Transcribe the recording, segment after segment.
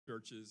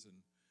churches,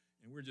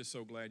 and we're just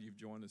so glad you've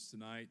joined us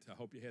tonight. I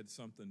hope you had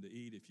something to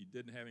eat. If you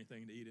didn't have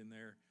anything to eat in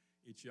there,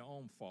 it's your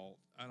own fault.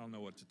 I don't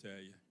know what to tell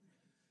you.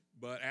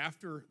 But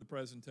after the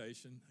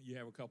presentation, you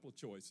have a couple of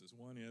choices.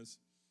 One is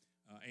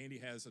Andy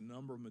has a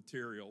number of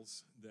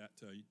materials that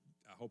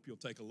I hope you'll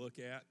take a look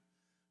at.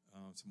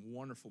 Some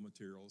wonderful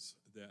materials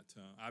that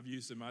I've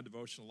used in my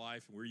devotional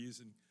life, and we're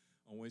using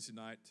on Wednesday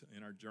night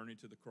in our journey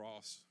to the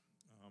cross.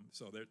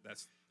 So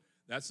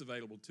that's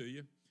available to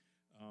you.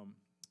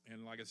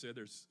 And like I said,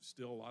 there's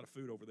still a lot of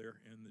food over there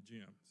in the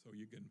gym. So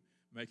you can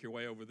make your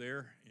way over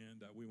there,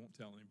 and we won't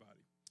tell anybody.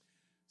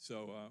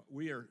 So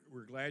we're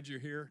glad you're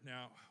here.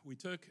 Now, we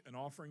took an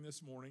offering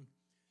this morning.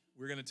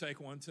 We're going to take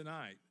one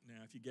tonight.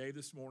 Now, if you gave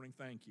this morning,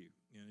 thank you.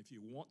 And if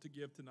you want to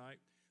give tonight,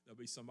 there'll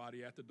be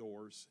somebody at the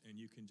doors, and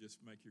you can just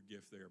make your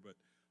gift there. But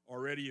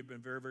already you've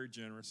been very, very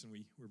generous, and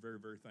we're very,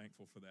 very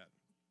thankful for that.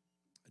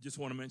 I just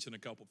want to mention a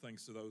couple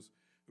things to those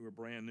who are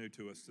brand new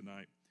to us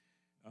tonight.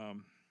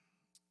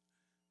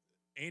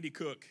 Andy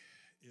Cook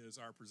is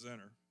our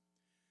presenter.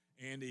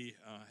 Andy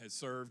has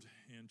served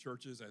in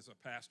churches as a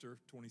pastor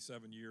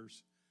 27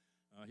 years.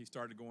 He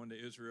started going to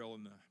Israel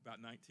in about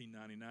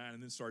 1999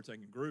 and then started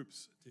taking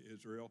groups to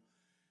Israel.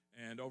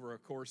 And over a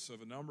course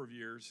of a number of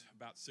years,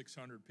 about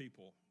 600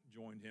 people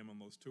joined him on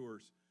those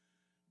tours.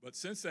 But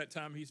since that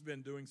time, he's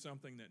been doing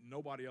something that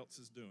nobody else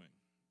is doing.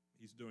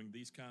 He's doing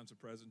these kinds of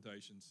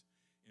presentations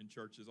in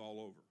churches all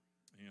over.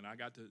 And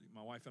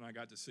my wife and I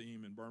got to see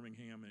him in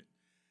Birmingham,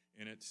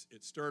 and it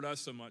stirred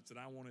us so much that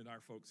I wanted our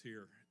folks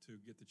here to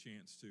get the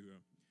chance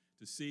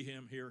to see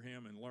him, hear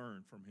him, and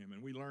learn from him.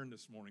 And we learned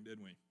this morning,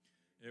 didn't we?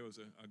 It was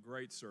a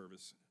great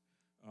service.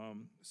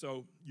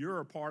 So you're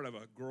a part of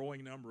a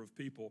growing number of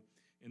people.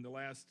 In the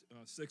last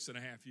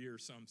 6.5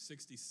 years, some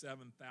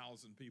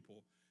 67,000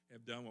 people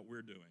have done what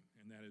we're doing,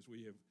 and that is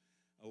we have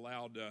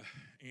allowed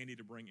Andy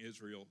to bring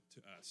Israel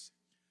to us.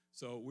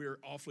 So we're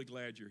awfully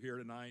glad you're here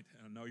tonight,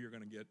 and I know you're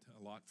going to get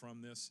a lot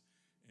from this,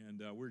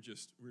 and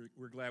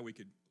we're glad we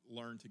could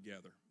learn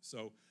together.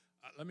 So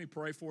let me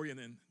pray for you, and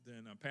then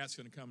Pat's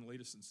going to come and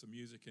lead us in some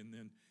music, and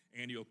then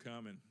Andy will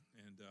come and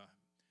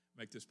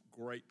make this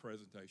great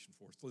presentation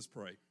for us. Let's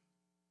pray.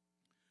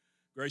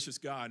 Gracious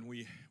God,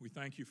 we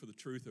thank you for the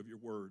truth of your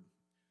word.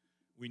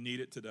 We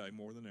need it today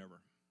more than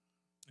ever.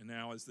 And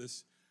now as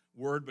this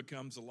word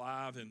becomes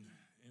alive in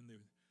the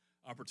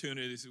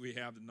opportunities that we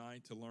have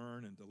tonight to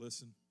learn and to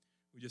listen,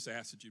 we just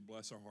ask that you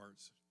bless our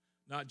hearts,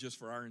 not just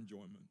for our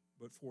enjoyment,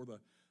 but for the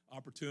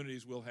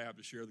opportunities we'll have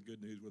to share the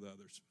good news with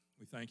others.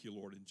 We thank you,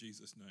 Lord, in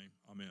Jesus' name.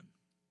 Amen.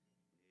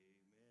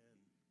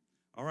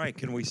 All right,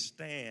 can we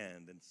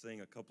stand and sing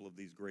a couple of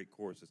these great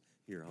choruses?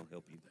 Here, I'll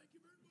help you. Thank you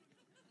very much.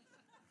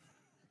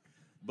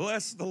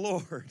 Bless the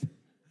Lord,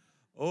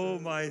 oh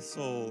my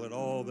soul, and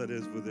all that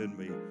is within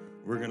me.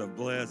 We're going to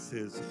bless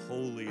his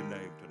holy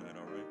name tonight,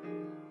 all right?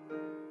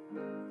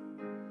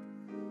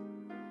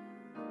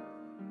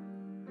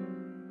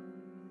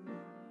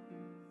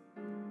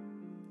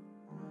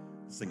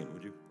 Sing it,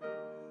 would you?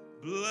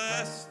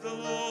 Bless the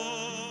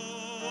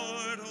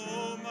Lord,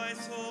 oh my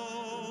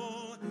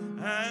soul,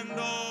 and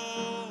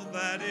all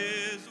that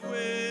is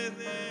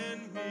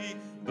within me.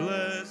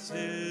 Bless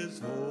his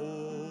holy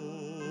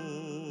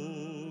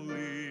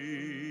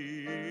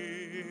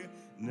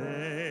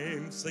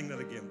name. Sing that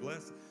again.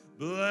 Bless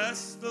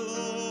the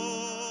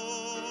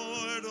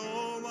Lord,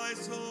 oh my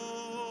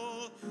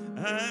soul,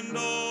 and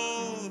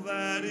all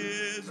that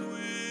is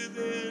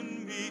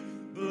within me.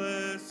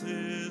 Bless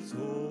his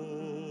holy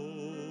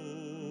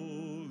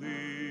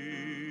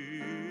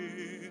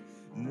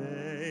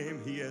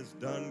name. He has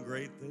done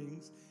great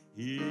things.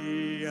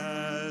 He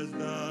has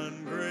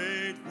done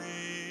great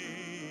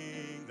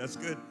things. That's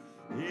good.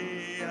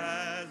 He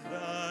has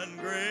done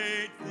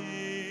great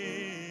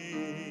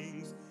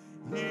things.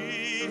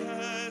 He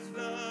has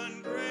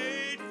done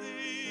great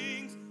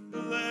things.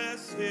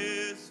 Bless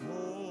his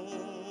holy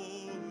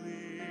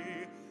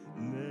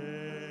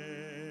name.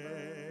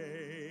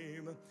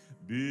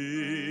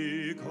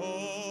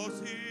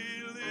 Because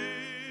he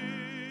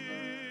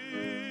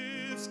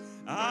lives,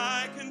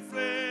 I can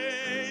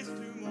face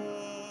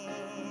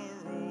tomorrow.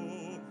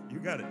 You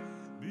got it.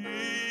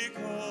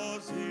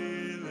 Because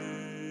he lives,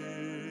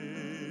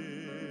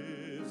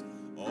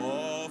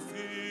 all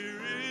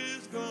fear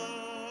is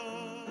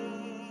gone.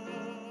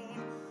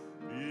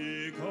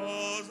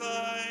 Because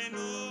I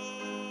know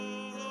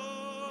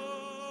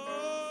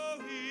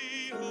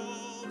he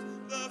holds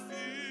the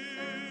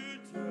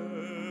future,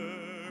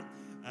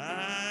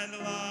 and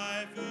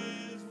life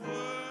is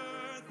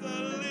worth the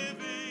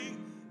living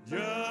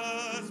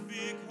just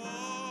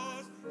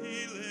because he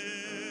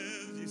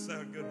lives. You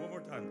sound good. One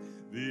more time.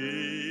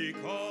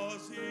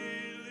 Because he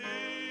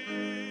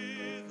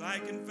lives, I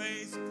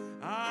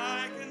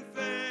can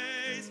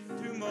face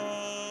tomorrow.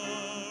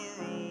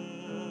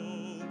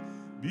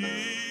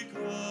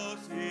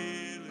 Because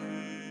he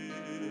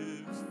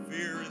lives,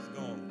 fear is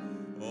gone.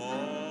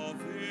 All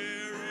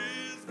fear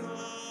is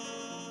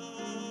gone.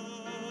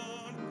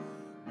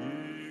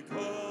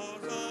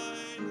 Because I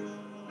know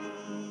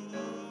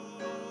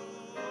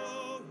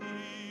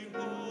he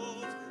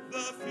holds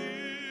the future.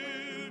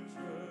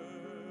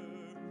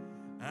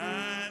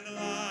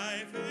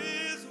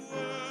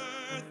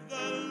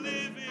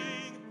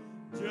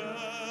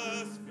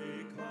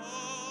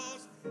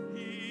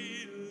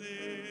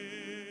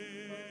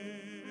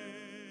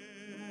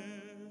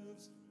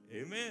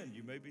 Amen.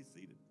 You may be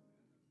seated.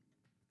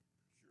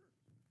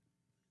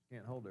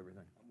 Can't hold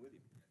everything. I'm with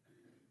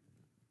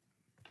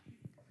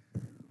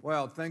you.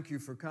 Well, thank you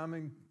for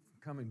coming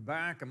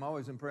back. I'm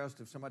always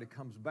impressed if somebody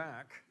comes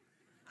back.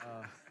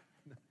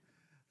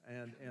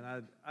 And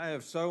I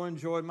have so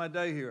enjoyed my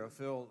day here. I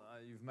feel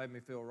you've made me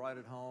feel right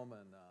at home,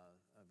 and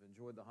I've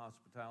enjoyed the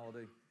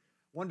hospitality.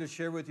 Wanted to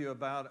share with you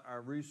about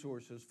our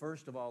resources.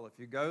 First of all, if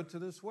you go to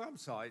this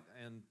website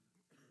and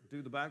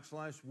do the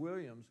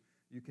 /Williams,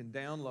 you can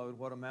download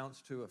what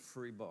amounts to a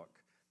free book.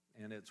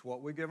 And it's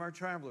what we give our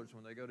travelers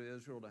when they go to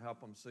Israel to help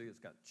them see.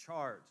 It's got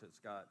charts. It's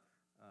got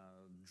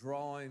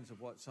drawings of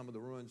what some of the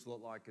ruins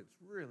look like. It's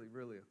really,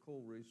 really a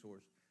cool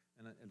resource.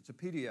 And it's a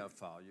PDF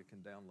file. You can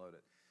download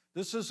it.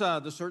 This is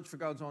The Search for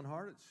God's Own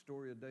Heart. It's the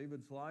story of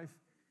David's life.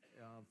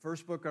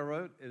 First book I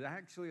wrote. It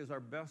actually is our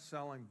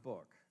best-selling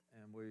book.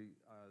 And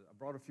I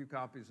brought a few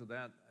copies of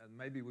that. And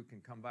maybe we can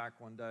come back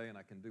one day and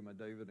I can do my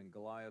David and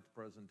Goliath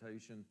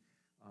presentation.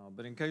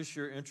 But in case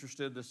you're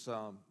interested, this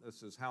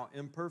is how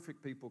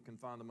imperfect people can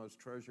find the most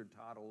treasured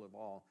title of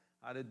all.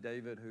 How did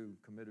David, who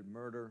committed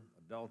murder,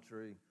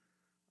 adultery,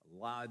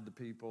 lied to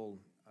people,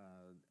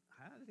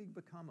 how did he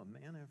become a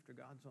man after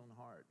God's own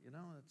heart? You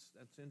know,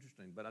 that's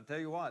interesting. But I tell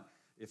you what,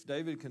 if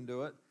David can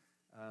do it,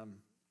 then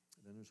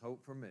there's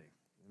hope for me,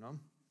 you know.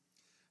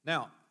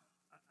 Now,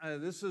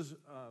 this is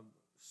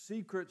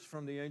secrets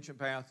from the ancient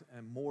path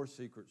and more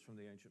secrets from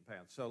the ancient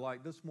path. So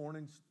like this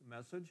morning's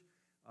message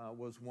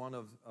was one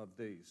of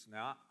these.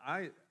 Now,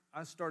 I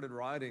started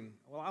writing,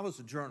 well, I was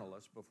a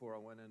journalist before I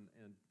went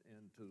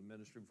into the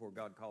ministry, before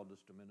God called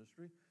us to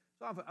ministry.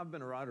 So I've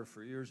been a writer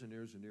for years and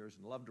years and years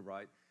and loved to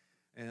write.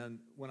 And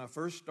when I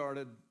first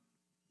started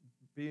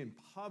being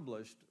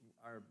published,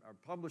 our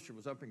publisher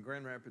was up in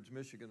Grand Rapids,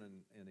 Michigan,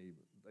 and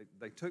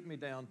they took me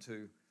down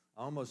to,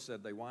 I almost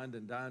said they wined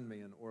and dined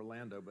me in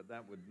Orlando, but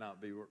that would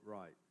not be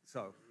right.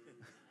 So,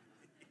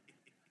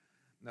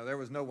 no, there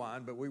was no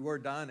wine, but we were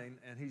dining,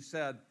 and he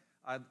said,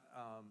 and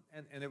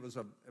it was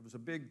a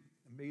big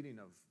meeting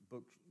of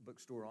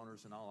bookstore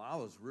owners and all. I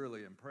was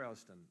really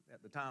impressed, and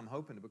at the time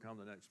hoping to become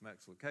the next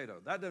Max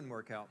Lucado. That didn't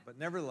work out, but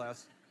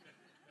nevertheless,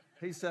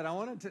 he said, I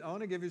want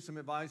to give you some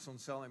advice on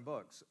selling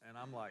books. And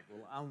I'm like,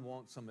 well, I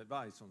want some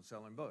advice on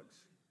selling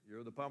books.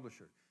 You're the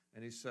publisher.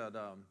 And he said,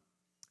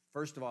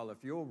 first of all,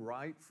 if you'll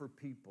write for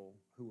people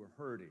who are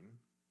hurting,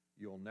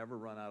 you'll never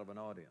run out of an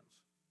audience.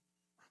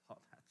 I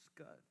thought, that's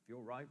good. If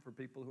you'll write for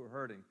people who are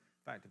hurting,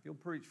 in fact, if you'll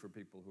preach for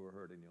people who are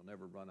hurting, you'll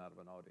never run out of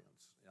an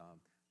audience.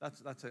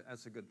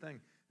 That's a good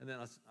thing. And then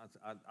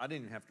I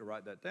didn't even have to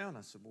write that down.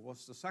 I said, well,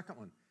 what's the second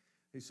one?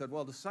 He said,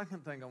 well, the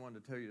second thing I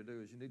wanted to tell you to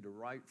do is you need to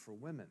write for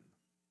women.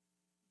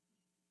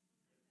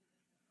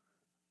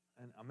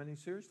 And I mean, he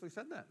seriously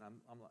said that.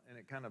 And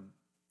it kind of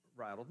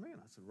rattled me.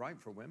 And I said, write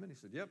for women? He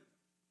said, yep.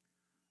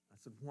 I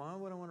said, why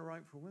would I want to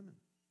write for women?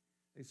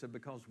 He said,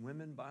 because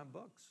women buy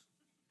books.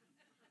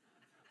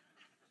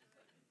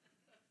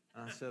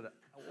 And I said,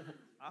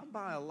 I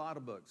buy a lot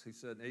of books. He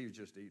said, he was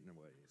just eating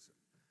away.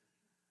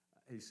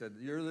 He said,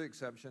 you're the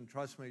exception.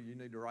 Trust me, you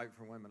need to write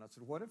for women. I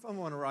said, what if I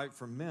want to write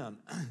for men?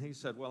 He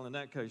said, well, in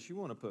that case, you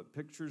want to put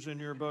pictures in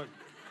your book?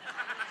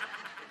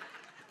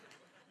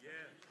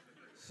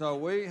 So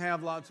we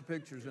have lots of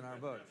pictures in our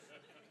books.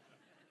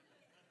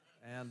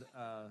 And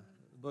the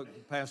book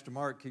Pastor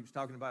Mark keeps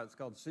talking about, it's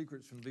called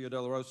Secrets from Via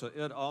Dolorosa.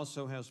 It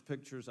also has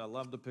pictures. I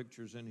love the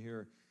pictures in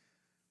here.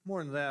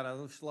 More than that, I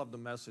just love the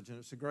message. And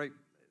it's a great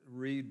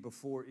read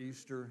before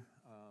Easter.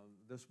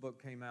 This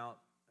book came out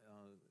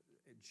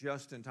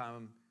just in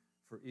time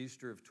for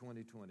Easter of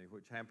 2020,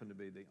 which happened to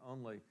be the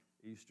only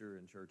Easter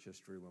in church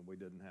history when we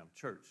didn't have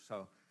church.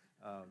 So,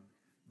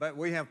 but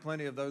we have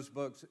plenty of those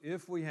books.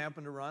 If we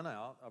happen to run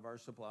out of our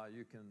supply,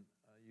 you can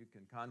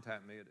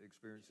contact me at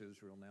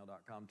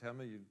experienceisraelnow.com. Tell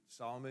me you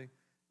saw me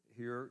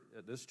here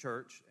at this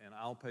church, and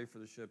I'll pay for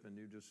the shipping.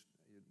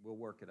 We'll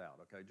work it out.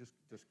 Okay,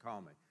 just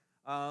call me.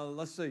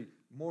 Let's see,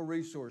 more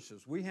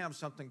resources. We have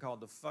something called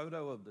the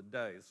Photo of the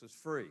Day. This is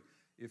free.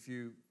 If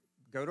you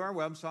go to our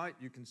website,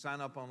 you can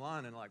sign up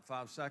online in like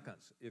 5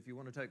 seconds. If you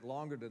want to take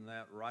longer than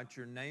that, write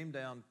your name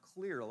down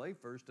clearly,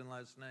 first and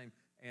last name,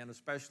 and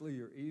especially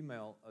your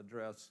email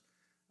address.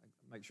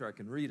 Make sure I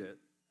can read it,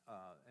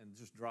 and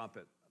just drop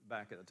it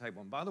back at the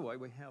table. And by the way,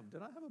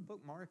 did I have a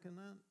bookmark in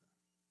that?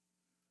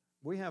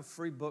 We have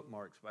free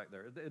bookmarks back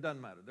there. It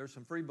doesn't matter. There's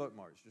some free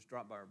bookmarks. Just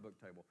drop by our book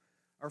table.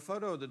 Our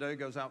Photo of the Day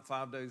goes out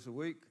 5 days a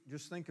week.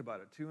 Just think about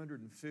it,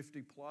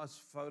 250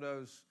 plus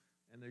photos,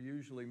 and they're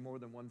usually more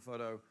than one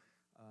photo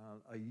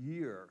a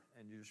year,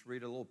 and you just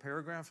read a little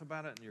paragraph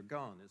about it and you're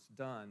gone. It's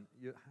done.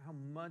 How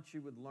much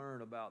you would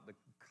learn about the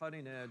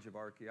cutting edge of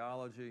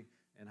archaeology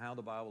and how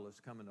the Bible is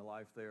coming to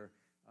life there.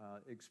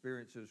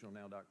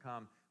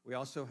 ExperienceIsraelNow.com. We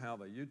also have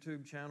a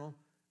YouTube channel.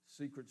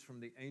 Secrets from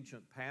the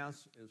Ancient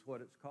Past is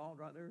what it's called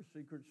right there,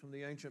 Secrets from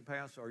the Ancient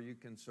Past, or you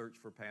can search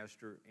for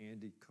Pastor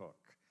Andy Cook.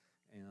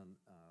 And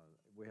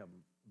we have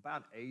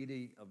about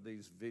 80 of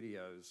these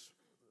videos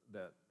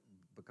that,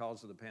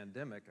 because of the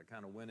pandemic, I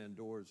kind of went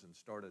indoors and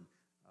started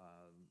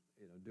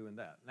doing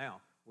that. Now,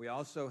 we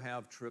also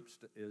have trips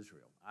to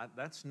Israel.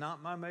 That's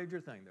not my major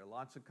thing. There are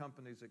lots of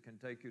companies that can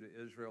take you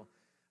to Israel.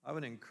 I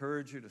would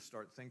encourage you to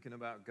start thinking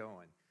about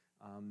going.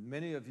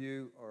 Many of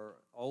you are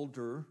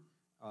older.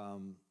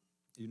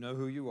 You know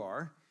who you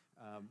are.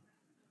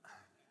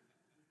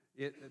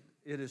 It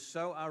is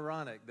so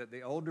ironic that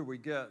the older we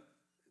get,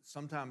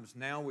 sometimes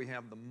now we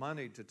have the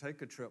money to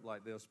take a trip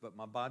like this, but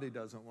my body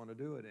doesn't want to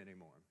do it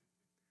anymore.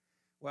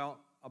 Well,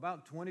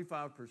 about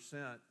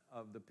 25%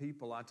 of the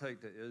people I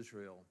take to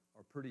Israel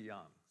are pretty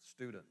young,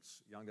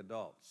 students, young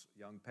adults,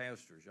 young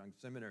pastors, young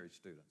seminary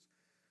students.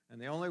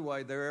 And the only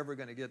way they're ever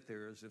going to get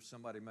there is if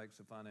somebody makes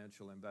a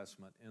financial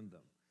investment in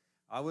them.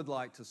 I would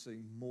like to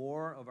see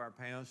more of our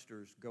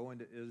pastors go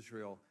into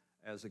Israel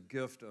as a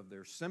gift of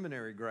their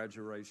seminary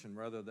graduation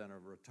rather than a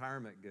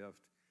retirement gift,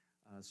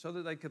 so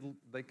that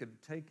they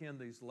could take in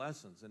these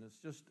lessons. And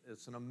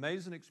it's an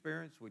amazing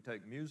experience. We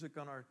take music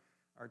on our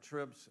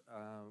trips.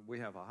 We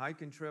have a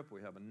hiking trip.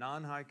 We have a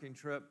non-hiking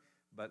trip.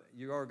 But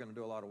you are going to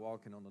do a lot of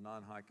walking on the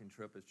non-hiking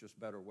trip. It's just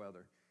better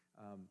weather.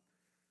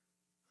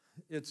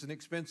 It's an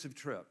expensive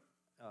trip.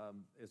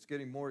 It's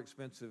getting more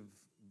expensive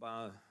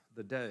by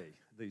the day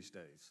these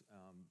days.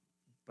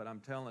 But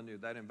I'm telling you,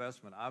 that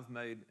investment I've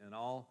made in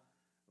all,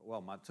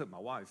 well, I took my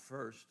wife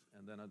first,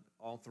 and then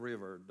all three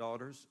of our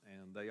daughters,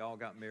 and they all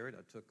got married.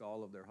 I took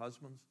all of their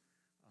husbands.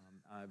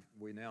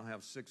 We now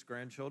have 6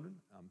 grandchildren.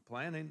 I'm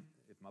planning,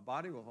 if my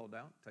body will hold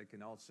out,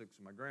 taking all 6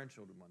 of my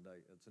grandchildren one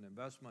day. It's an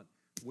investment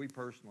we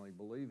personally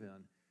believe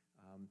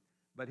in.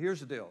 But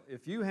here's the deal.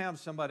 If you have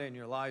somebody in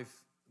your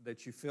life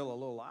that you feel a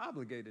little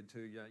obligated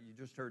to, you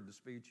just heard the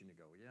speech and you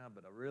go, yeah,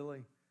 but I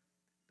really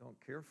don't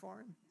care for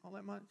him all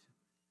that much.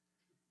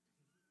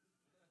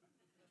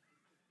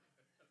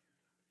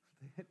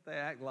 They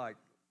act like,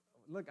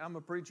 look, I'm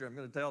a preacher, I'm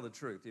going to tell the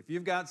truth. If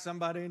you've got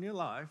somebody in your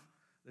life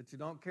that you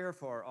don't care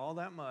for all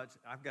that much,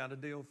 I've got a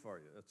deal for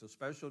you. It's a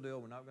special deal.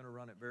 We're not going to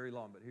run it very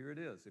long, but here it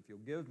is. If you'll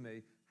give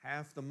me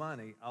half the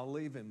money, I'll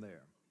leave him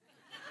there.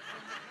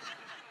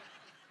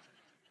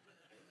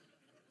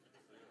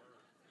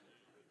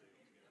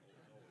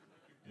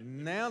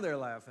 Now they're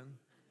laughing.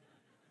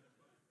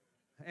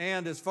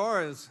 And as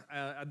far as,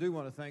 I do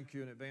want to thank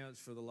you in advance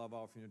for the love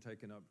offering you're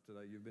taking up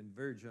today. You've been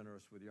very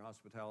generous with your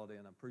hospitality,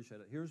 and I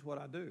appreciate it. Here's what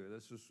I do.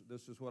 This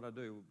is what I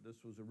do. This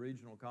was a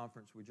regional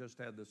conference we just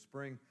had this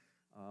spring.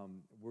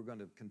 We're going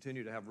to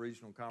continue to have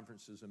regional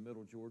conferences in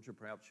Middle Georgia.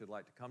 Perhaps you'd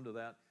like to come to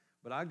that.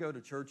 But I go to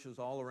churches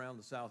all around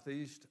the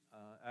Southeast.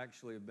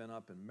 Actually, I've been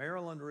up in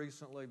Maryland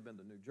recently, been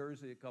to New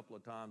Jersey a couple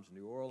of times,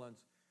 New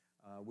Orleans.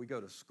 We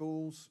go to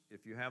schools.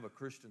 If you have a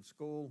Christian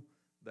school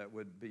that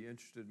would be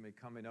interested in me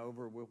coming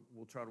over,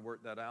 we'll try to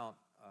work that out.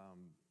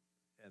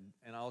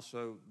 And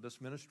also, this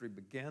ministry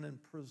began in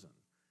prison.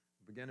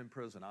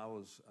 I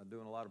was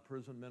doing a lot of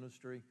prison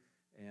ministry,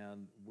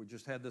 and we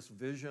just had this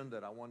vision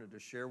that I wanted to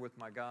share with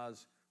my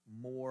guys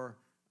more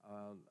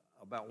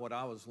about what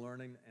I was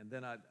learning. And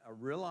then I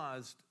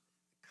realized,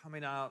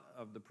 coming out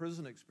of the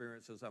prison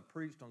experience as I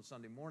preached on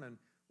Sunday morning,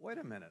 wait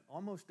a minute,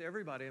 almost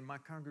everybody in my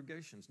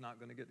congregation is not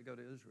going to get to go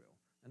to Israel.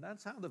 And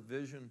that's how the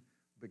vision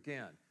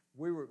began.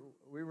 We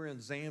were in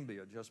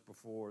Zambia just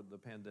before the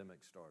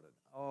pandemic started.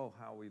 Oh,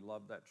 how we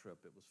loved that trip.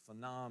 It was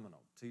phenomenal,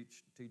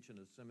 teaching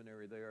a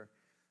seminary there.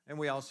 And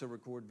we also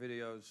record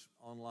videos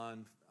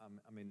online,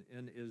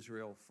 in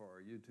Israel for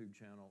our YouTube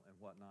channel and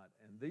whatnot.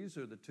 And these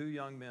are the 2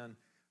 young men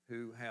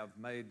who have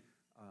made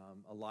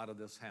a lot of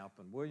this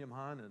happen. William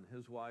Hahn and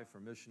his wife are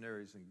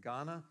missionaries in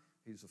Ghana.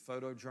 He's a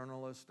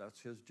photojournalist.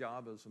 That's his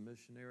job as a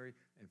missionary.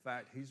 In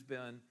fact, he's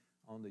been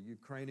on the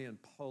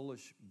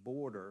Ukrainian-Polish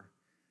border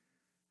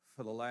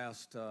for the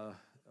last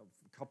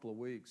couple of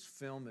weeks,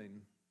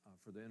 filming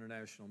for the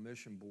International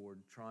Mission Board,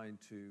 trying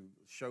to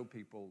show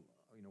people,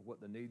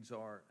 what the needs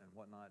are and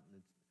whatnot.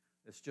 And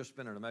it's just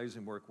been an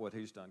amazing work what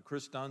he's done.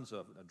 Chris Dunn's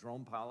a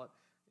drone pilot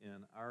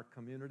in our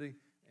community,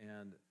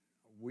 and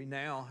we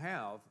now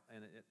have,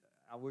 and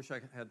I wish I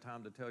had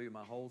time to tell you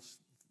my whole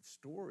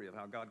story of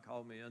how God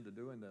called me into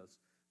doing this.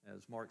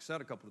 As Mark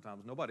said a couple of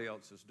times, nobody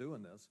else is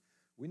doing this.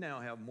 We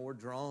now have more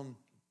drone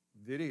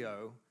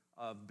video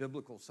of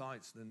biblical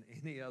sites than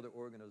any other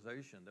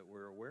organization that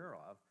we're aware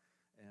of.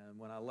 And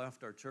when I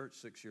left our church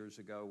 6 years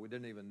ago, we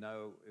didn't even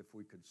know if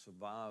we could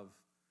survive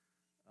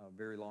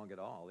very long at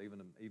all,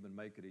 even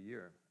make it a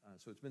year.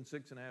 So it's been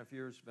 6.5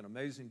 years. It's been an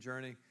amazing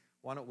journey.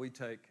 Why don't we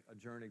take a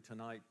journey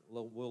tonight?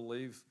 We'll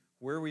leave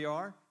where we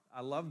are.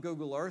 I love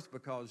Google Earth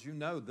because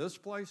this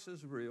place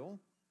is real.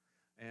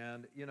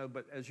 And,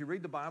 but as you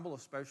read the Bible,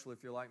 especially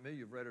if you're like me,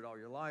 you've read it all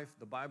your life,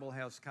 the Bible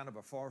has kind of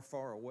a far,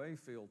 far away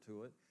feel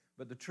to it.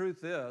 But the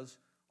truth is,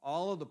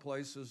 all of the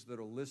places that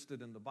are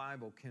listed in the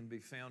Bible can be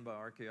found by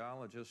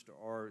archaeologists,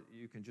 or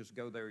you can just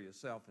go there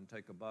yourself and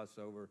take a bus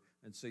over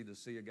and see the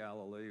Sea of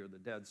Galilee or the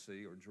Dead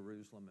Sea or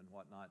Jerusalem and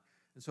whatnot.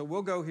 And so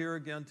we'll go here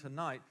again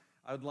tonight.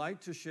 I'd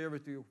like to share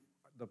with you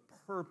the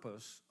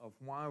purpose of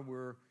why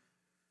we're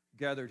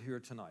gathered here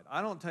tonight.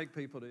 I don't take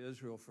people to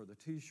Israel for the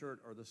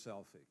t-shirt or the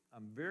selfie.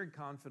 I'm very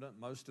confident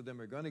most of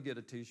them are going to get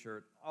a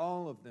t-shirt.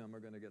 All of them are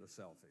going to get a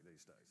selfie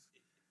these days.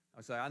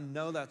 I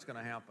know that's going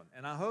to happen.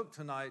 And I hope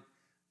tonight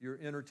you're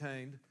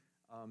entertained,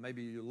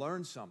 maybe you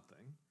learn something.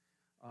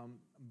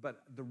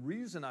 But the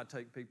reason I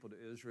take people to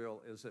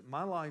Israel is that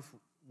my life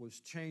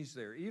was changed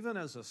there. Even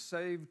as a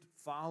saved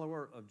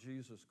follower of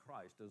Jesus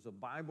Christ, as a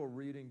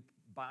Bible-reading,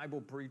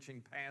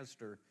 Bible-preaching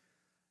pastor,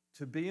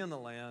 to be in the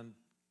land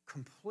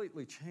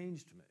completely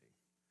changed me,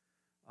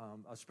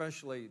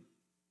 especially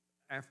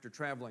after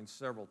traveling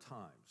several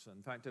times.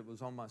 In fact, it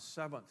was on my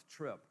 7th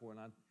trip when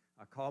I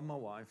called my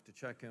wife to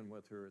check in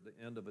with her at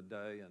the end of a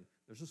day, and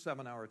there's a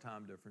 7-hour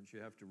time difference.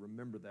 You have to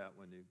remember that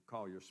when you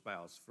call your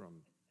spouse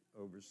from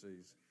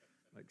overseas.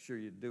 Make sure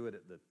you do it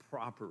at the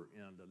proper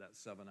end of that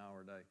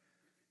 7-hour day.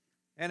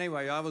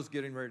 Anyway, I was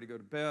getting ready to go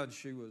to bed.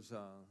 She was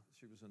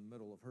in the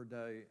middle of her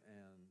day,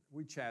 and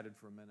we chatted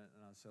for a minute,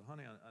 and I said,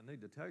 honey, I need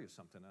to tell you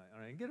something.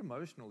 I get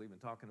emotional even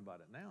talking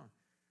about it now.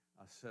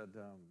 I said,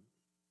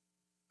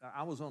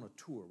 I was on a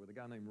tour with a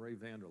guy named Ray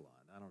Vanderline.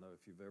 I don't know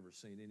if you've ever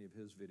seen any of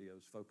his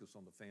videos. Focus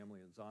on the Family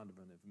in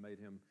Zondervan have made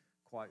him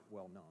quite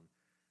well known.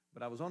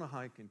 But I was on a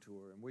hiking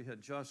tour, and we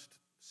had just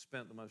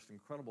spent the most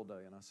incredible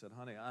day, and I said,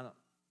 honey, I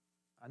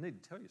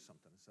need to tell you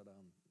something. I said,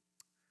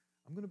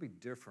 I'm going to be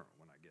different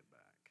when I get back.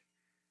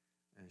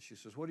 And she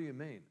says, what do you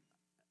mean?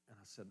 And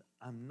I said,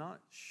 I'm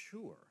not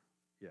sure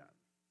yet,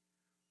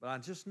 but I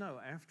just know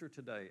after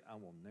today, I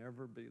will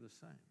never be the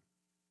same.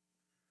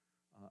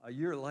 A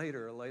year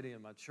later, a lady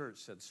in my church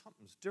said,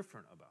 something's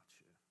different about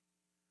you.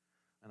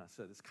 And I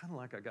said, it's kind of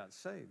like I got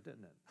saved,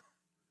 isn't it?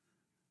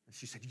 And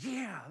she said,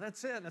 yeah,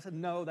 that's it. And I said,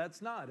 no, that's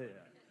not it.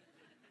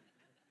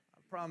 I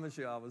promise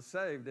you I was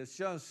saved. It's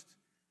just,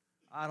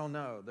 I don't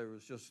know.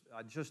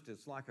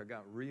 It's like I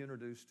got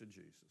reintroduced to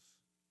Jesus.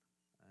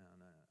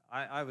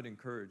 And I would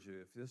encourage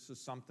you, if this is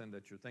something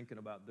that you're thinking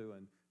about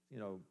doing,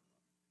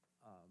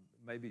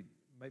 maybe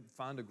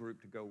find a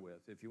group to go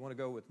with. If you want to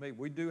go with me,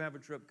 we do have a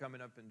trip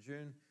coming up in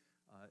June.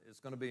 It's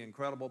going to be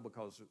incredible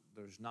because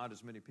there's not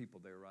as many people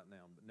there right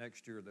now. But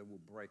next year, they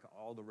will break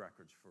all the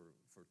records for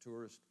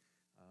tourists.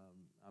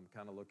 I'm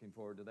kind of looking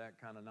forward to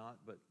that, kind of not.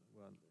 But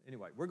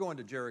anyway, we're going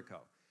to Jericho.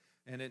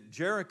 And at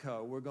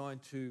Jericho, we're going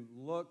to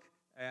look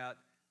at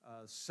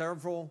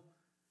several,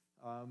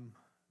 and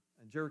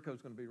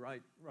Jericho's going to be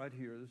right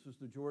here. This is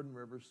the Jordan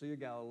River, Sea of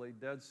Galilee,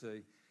 Dead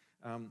Sea.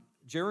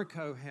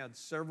 Jericho had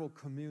several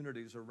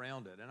communities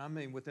around it, and I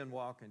mean within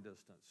walking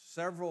distance.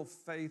 Several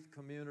faith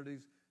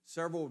communities,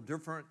 several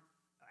different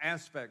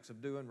aspects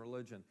of doing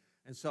religion.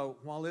 And so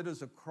while it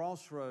is a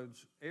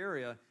crossroads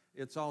area,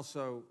 it's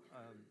also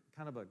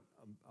kind of a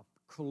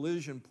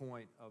collision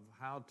point of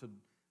how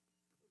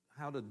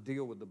to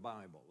deal with the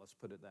Bible. Let's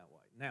put it that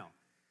way. Now,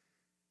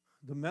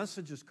 the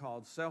message is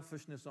called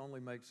Selfishness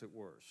Only Makes It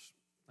Worse.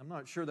 I'm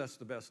not sure that's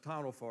the best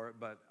title for it,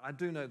 but I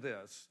do know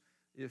this.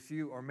 If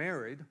you are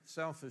married,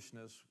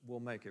 selfishness will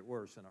make it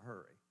worse in a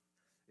hurry.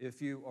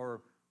 If you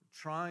are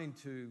trying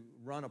to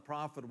run a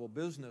profitable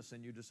business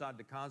and you decide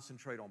to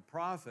concentrate on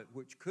profit,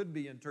 which could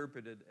be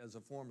interpreted as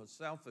a form of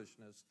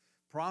selfishness,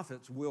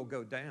 profits will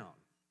go down.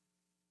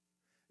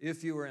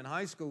 If you are in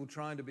high school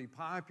trying to be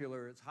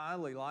popular, it's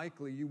highly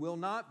likely you will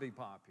not be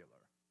popular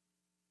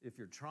if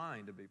you're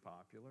trying to be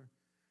popular.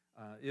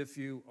 If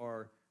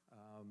you're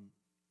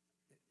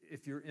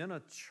in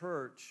a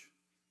church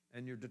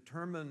and you're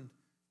determined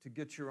to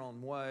get your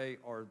own way,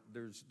 or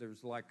there's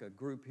like a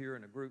group here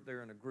and a group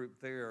there and a group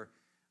there,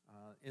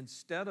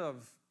 instead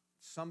of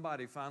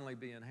somebody finally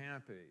being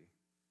happy,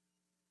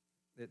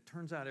 it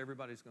turns out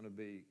everybody's going to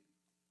be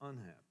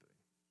unhappy.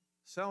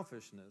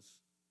 Selfishness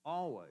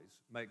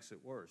always makes it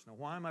worse. Now,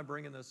 why am I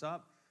bringing this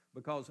up?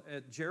 Because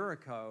at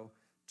Jericho,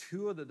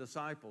 two of the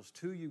disciples,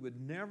 two you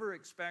would never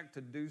expect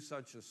to do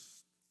such a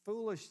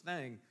foolish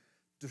thing,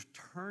 to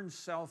turn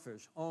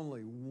selfish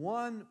only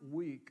 1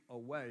 week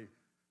away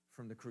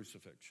from the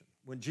crucifixion.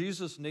 When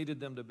Jesus needed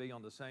them to be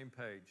on the same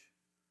page,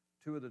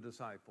 two of the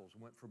disciples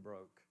went for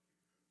broke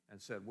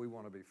and said, we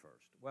want to be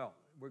first. Well,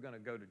 we're going to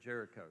go to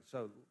Jericho.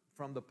 So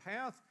from the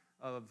path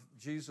of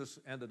Jesus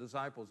and the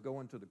disciples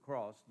going to the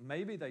cross,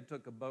 maybe they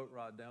took a boat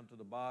ride down to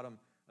the bottom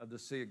of the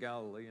Sea of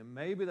Galilee, and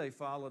maybe they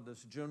followed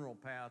this general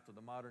path of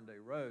the modern-day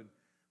road.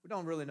 We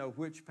don't really know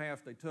which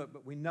path they took,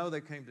 but we know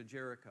they came to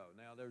Jericho.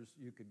 Now,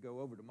 you could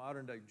go over to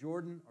modern-day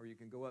Jordan, or you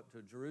can go up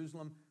to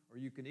Jerusalem, or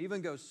you can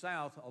even go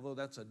south, although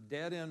that's a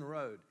dead-end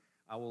road.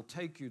 I will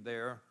take you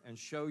there and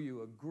show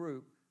you a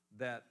group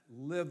that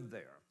lived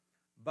there.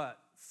 But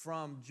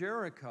from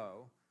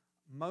Jericho,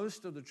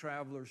 most of the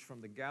travelers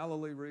from the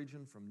Galilee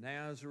region, from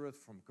Nazareth,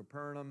 from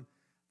Capernaum,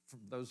 from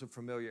those are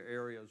familiar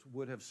areas,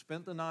 would have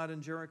spent the night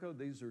in Jericho.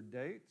 These are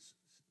dates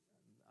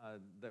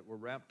that were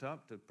wrapped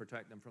up to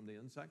protect them from the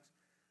insects.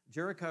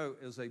 Jericho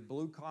is a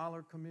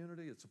blue-collar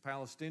community. It's a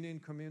Palestinian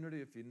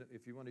community,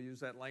 if you want to use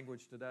that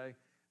language today.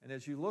 And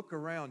as you look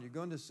around, you're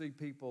going to see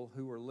people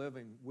who are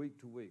living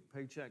week to week,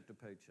 paycheck to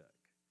paycheck.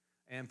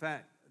 And in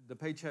fact, the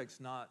paycheck's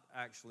not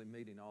actually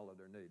meeting all of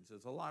their needs.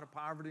 There's a lot of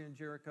poverty in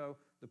Jericho.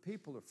 The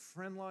people are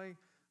friendly.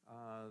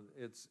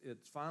 It's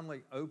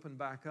finally opened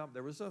back up.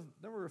 There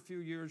were a few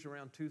years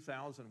around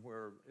 2000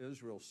 where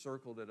Israel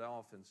circled it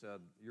off and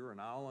said, you're an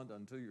island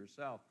unto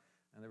yourself.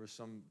 And there was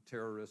some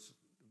terrorist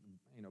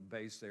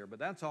base there. But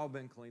that's all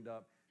been cleaned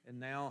up. And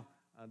now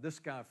this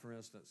guy, for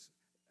instance,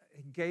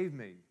 he gave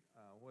me,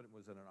 what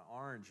was it, an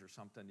orange or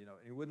something, you know,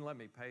 and he wouldn't let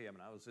me pay him,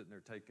 and I was sitting there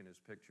taking his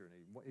picture,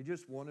 and he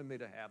just wanted me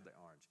to have the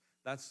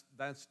orange.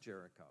 That's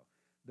Jericho.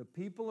 The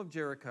people of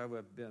Jericho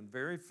have been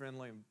very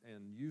friendly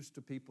and used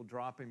to people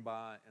dropping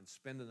by and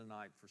spending the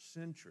night for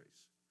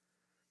centuries.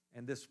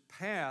 And this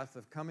path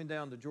of coming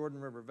down the Jordan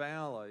River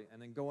Valley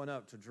and then going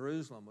up to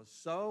Jerusalem was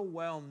so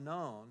well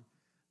known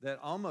that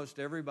almost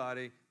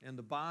everybody in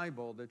the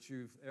Bible that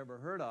you've ever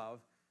heard of,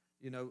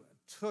 you know,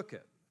 took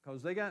it.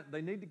 Because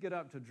they need to get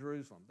up to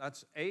Jerusalem.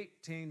 That's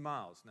 18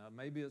 miles. Now,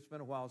 maybe it's been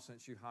a while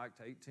since you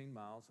hiked 18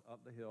 miles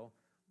up the hill,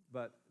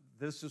 but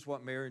this is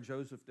what Mary and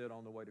Joseph did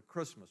on the way to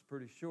Christmas.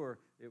 Pretty sure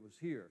it was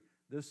here.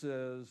 This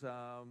is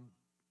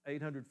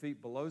 800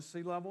 feet below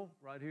sea level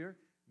right here.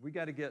 We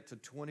got to get to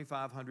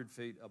 2,500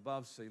 feet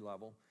above sea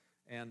level.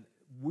 And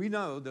we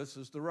know this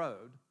is the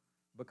road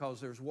because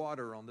there's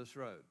water on this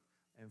road.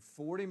 And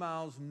 40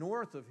 miles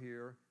north of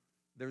here,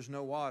 there's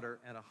no water.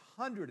 And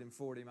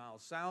 140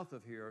 miles south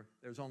of here,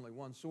 there's only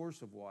one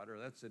source of water.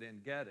 That's at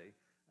En-Gedi.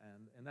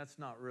 And that's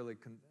not really,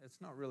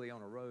 it's not really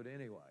on a road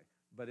anyway,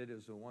 but it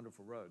is a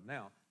wonderful road.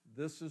 Now,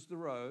 this is the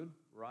road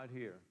right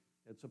here.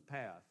 It's a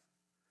path.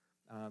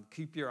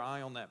 Keep your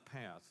eye on that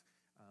path.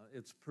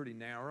 It's pretty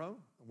narrow.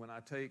 When I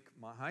take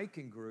my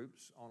hiking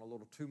groups on a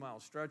little 2-mile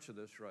stretch of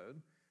this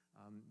road,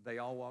 they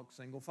all walk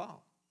single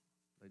file.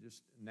 They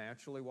just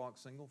naturally walk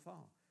single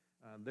file.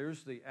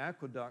 There's the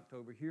aqueduct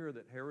over here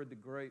that Herod the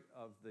Great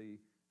of the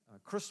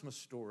Christmas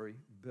story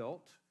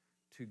built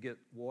to get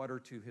water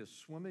to his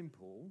swimming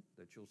pool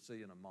that you'll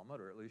see in a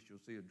moment, or at least you'll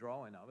see a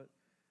drawing of it.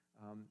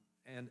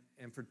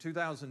 And for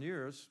 2,000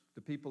 years,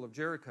 the people of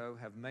Jericho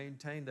have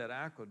maintained that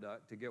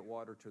aqueduct to get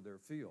water to their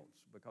fields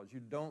because you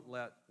don't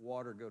let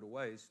water go to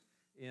waste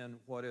in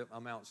what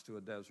amounts to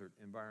a desert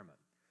environment.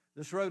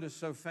 This road is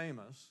so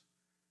famous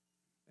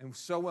and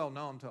so well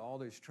known to all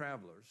these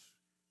travelers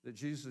that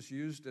Jesus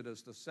used it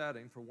as the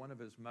setting for one of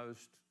his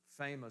most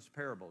famous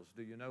parables.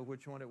 Do you know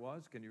which one it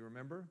was? Can you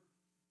remember?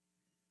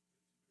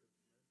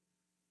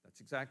 That's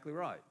exactly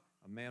right.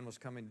 A man was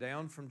coming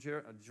down from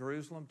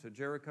Jerusalem to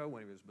Jericho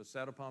when he was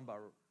beset upon by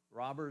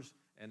robbers,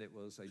 and it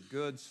was a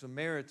good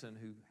Samaritan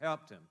who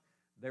helped him.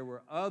 There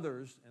were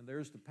others, and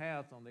there's the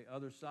path on the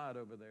other side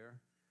over there.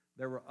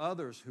 There were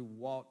others who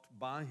walked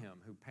by him,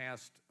 who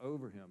passed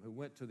over him, who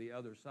went to the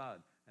other side.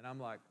 And I'm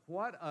like,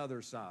 what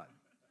other side?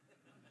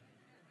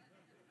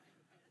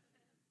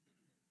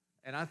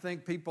 And I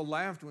think people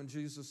laughed when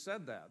Jesus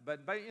said that. But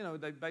you know,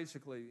 they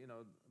basically, you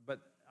know, but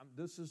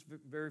this is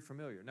very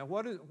familiar. Now,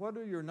 what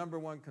are your number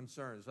one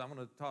concerns? I'm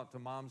going to talk to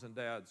moms and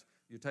dads.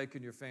 You're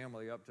taking your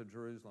family up to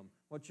Jerusalem.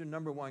 What's your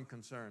number one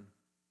concern?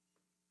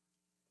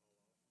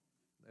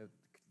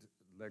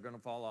 They're going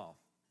to fall off.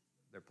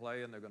 They're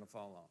playing, they're going to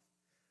fall off.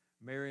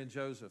 Mary and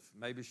Joseph,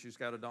 maybe she's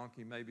got a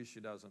donkey, maybe she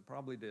doesn't.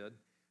 Probably did.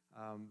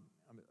 I mean,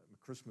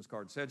 a Christmas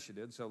card said she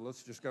did, so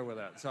let's just go with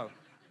that. So,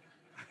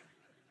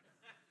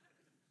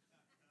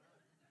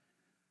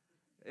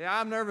 yeah,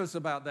 I'm nervous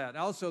about that.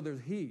 Also,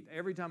 there's heat.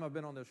 Every time I've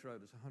been on this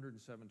road, it's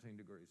 117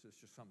 degrees. It's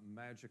just something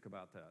magic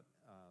about that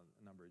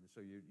number. And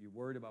so you're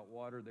worried about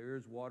water. There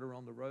is water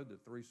on the road, the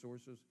 3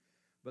 sources.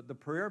 But the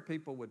prayer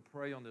people would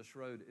pray on this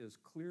road is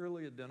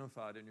clearly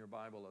identified in your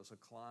Bible as a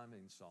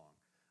climbing song.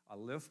 I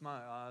lift my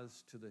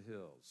eyes to the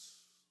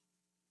hills,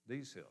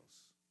 these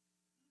hills.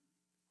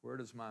 Where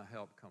does my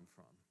help come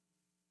from?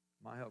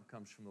 My help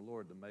comes from the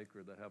Lord, the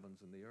maker of the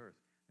heavens and the earth.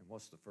 And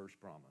what's the first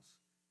promise?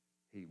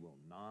 He will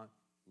not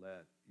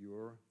let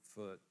your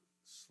foot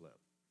slip.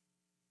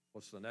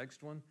 What's the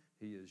next one?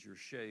 He is your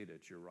shade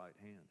at your right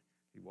hand.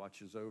 He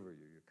watches over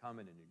you. You're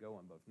coming and you're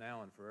going, both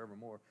now and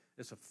forevermore.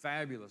 It's a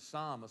fabulous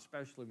psalm,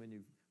 especially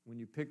when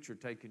you picture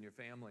taking your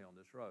family on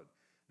this road.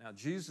 Now,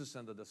 Jesus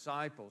and the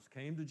disciples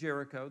came to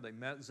Jericho. They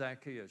met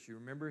Zacchaeus. You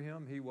remember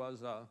him? He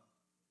was a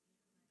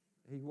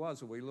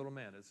wee little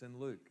man. It's in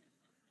Luke.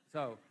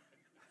 So,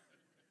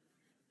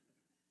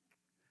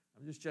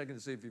 I'm just checking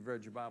to see if you've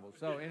read your Bible.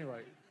 So,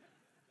 anyway,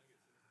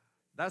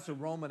 that's a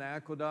Roman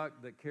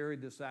aqueduct that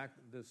carried this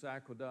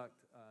aqueduct.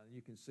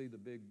 You can see the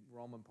big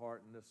Roman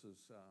part, and this is,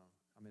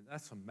 I mean,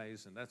 that's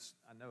amazing. I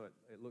know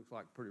it looks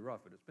like pretty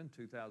rough, but it's been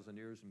 2,000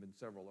 years and been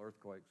several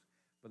earthquakes.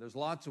 But there's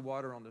lots of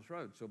water on this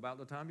road. So about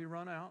the time you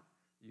run out,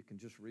 you can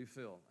just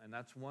refill. And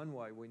that's one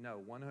way we know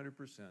 100%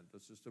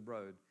 this is the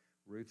road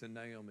Ruth and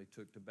Naomi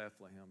took to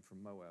Bethlehem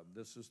from Moab.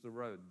 This is the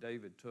road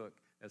David took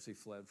as he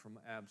fled from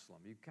Absalom.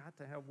 You've got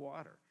to have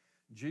water.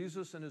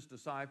 Jesus and his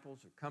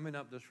disciples are coming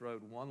up this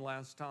road one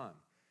last time.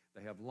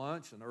 They have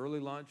lunch, an early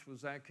lunch with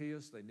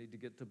Zacchaeus. They need to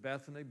get to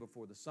Bethany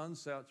before the sun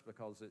sets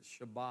because it's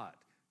Shabbat.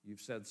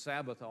 You've said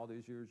Sabbath all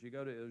these years. You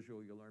go to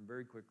Israel, you'll learn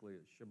very quickly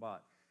it's Shabbat.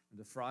 And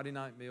the Friday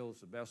night meal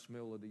is the best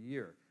meal of the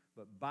year.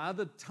 But by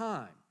the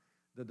time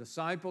the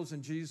disciples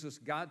and Jesus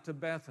got to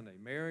Bethany,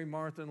 Mary,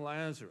 Martha, and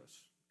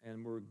Lazarus,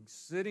 and were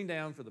sitting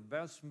down for the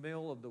best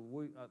meal of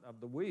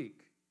the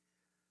week,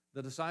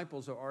 the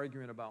disciples are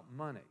arguing about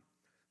money.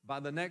 By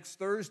the next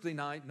Thursday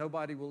night,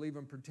 nobody will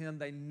even pretend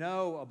they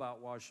know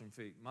about washing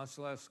feet, much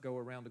less go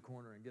around the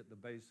corner and get the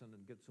basin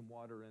and get some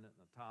water in it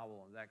and a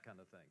towel and that kind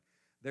of thing.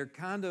 They're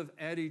kind of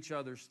at each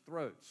other's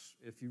throats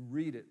if you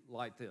read it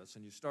like this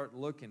and you start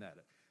looking at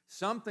it.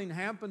 Something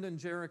happened in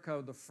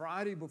Jericho the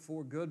Friday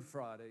before Good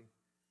Friday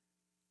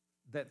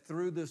that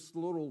threw this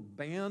little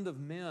band of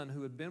men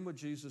who had been with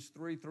Jesus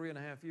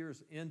 3.5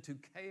 years into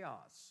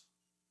chaos.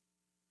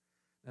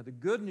 Now, the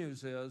good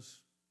news is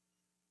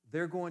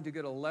they're going to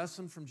get a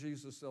lesson from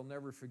Jesus they'll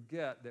never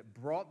forget that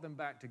brought them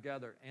back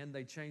together, and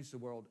they changed the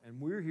world.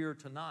 And we're here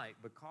tonight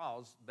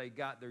because they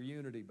got their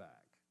unity back.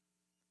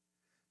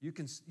 You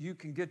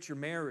can get your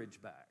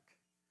marriage back.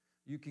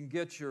 You can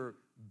get your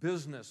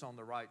business on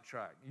the right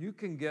track. You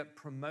can get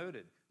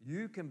promoted.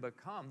 You can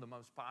become the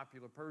most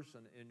popular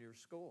person in your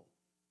school.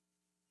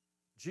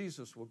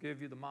 Jesus will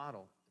give you the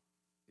model.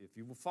 If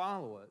you will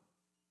follow it,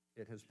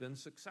 it has been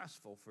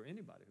successful for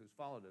anybody who's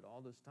followed it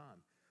all this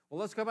time. Well,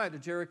 let's go back to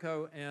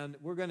Jericho, and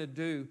we're going to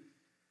do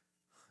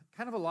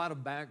kind of a lot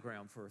of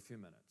background for a few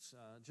minutes.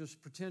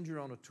 Just pretend you're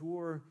on a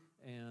tour,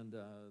 and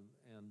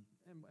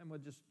we'll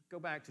just go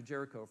back to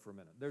Jericho for a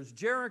minute. There's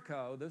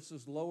Jericho. This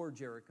is lower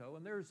Jericho,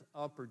 and there's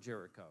upper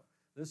Jericho.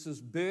 This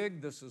is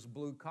big. This is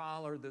blue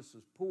collar. This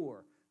is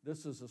poor.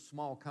 This is a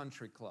small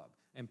country club,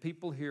 and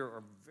people here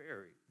are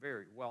very,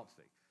 very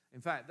wealthy.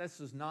 In fact, this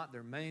is not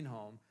their main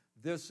home.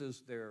 This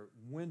is their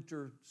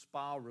winter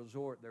spa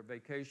resort, their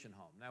vacation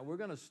home. Now, we're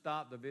going to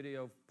stop the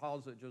video,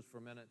 pause it just for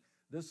a minute.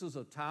 This is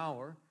a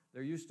tower.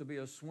 There used to be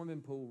a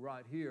swimming pool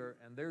right here,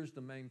 and there's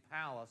the main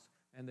palace,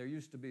 and there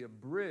used to be a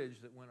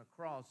bridge that went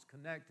across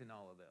connecting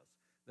all of this.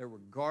 There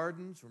were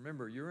gardens.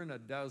 Remember, you're in a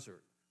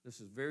desert.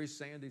 This is very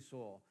sandy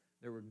soil.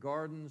 There were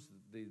gardens.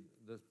 The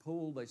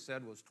pool, they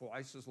said, was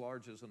twice as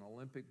large as an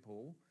Olympic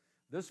pool.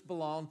 This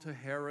belonged to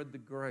Herod the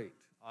Great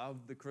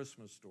of the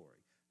Christmas story.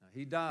 Now,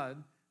 he died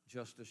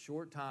just a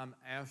short time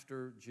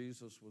after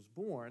Jesus was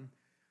born.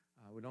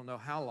 We don't know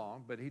how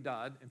long, but he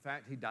died. In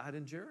fact, he died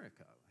in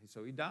Jericho.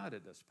 So he died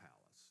at this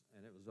palace,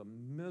 and it was a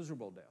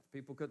miserable death.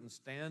 People couldn't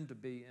stand to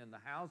be in the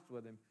house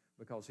with him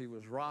because he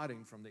was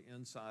rotting from the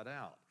inside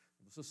out.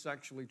 It was a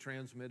sexually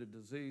transmitted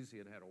disease. He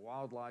had had a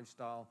wild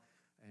lifestyle,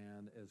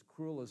 and as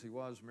cruel as he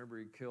was, remember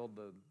he killed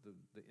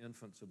the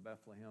infants of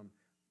Bethlehem.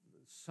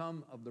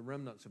 Some of the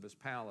remnants of his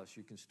palace,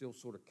 you can still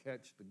sort of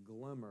catch the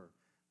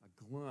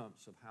a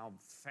glimpse of how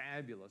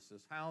fabulous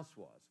this house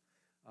was.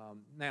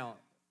 Now,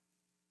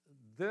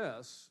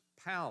 this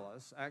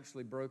palace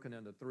actually broken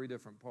into three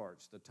different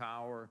parts, the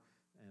tower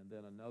and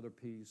then another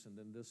piece, and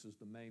then this is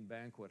the main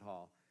banquet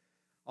hall.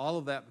 All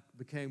of that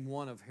became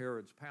one of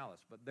Herod's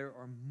palace, but there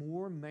are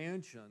more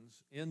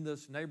mansions in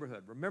this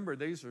neighborhood. Remember,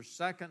 these are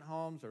second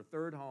homes or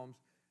third homes.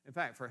 In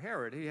fact, for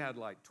Herod, he had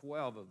like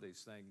 12 of these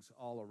things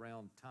all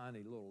around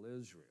tiny little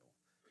Israel,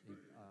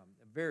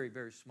 a very,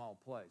 very small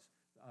place.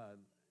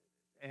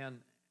 And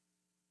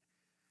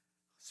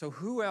so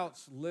who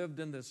else lived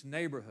in this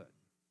neighborhood?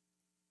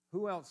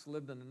 Who else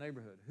lived in the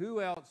neighborhood?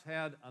 Who else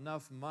had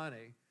enough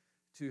money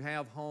to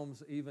have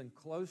homes even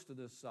close to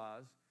this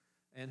size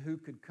and who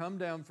could come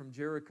down from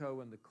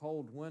Jericho in the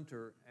cold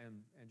winter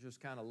and just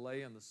kind of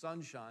lay in the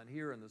sunshine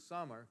here in the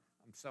summer,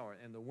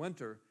 in the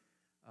winter,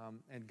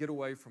 and get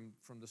away from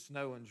the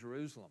snow in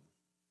Jerusalem?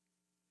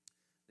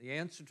 The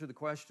answer to the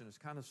question is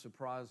kind of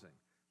surprising.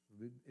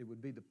 It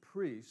would be the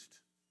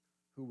priest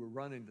who were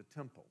running the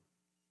temple.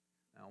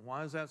 Now,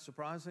 why is that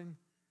surprising?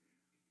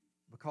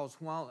 Because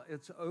while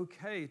it's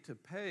okay to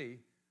pay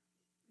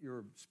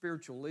your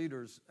spiritual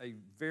leaders a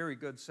very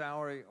good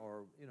salary,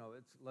 or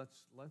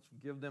let's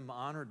give them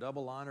honor,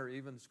 double honor,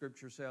 even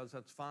Scripture says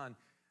that's fine.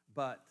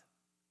 But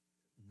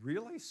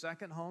really,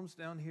 second homes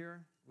down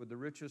here with the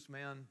richest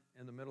man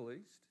in the Middle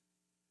East?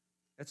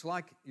 It's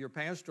like your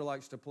pastor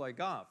likes to play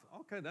golf.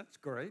 Okay, that's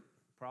great,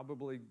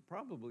 probably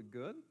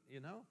good,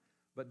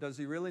 But does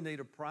he really need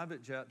a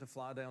private jet to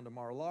fly down to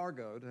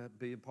Mar-a-Lago to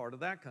be a part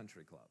of that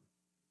country club?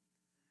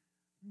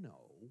 No.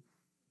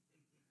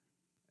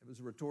 It was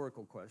a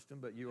rhetorical question,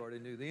 but you already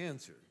knew the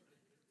answer.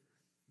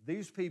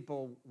 These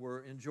people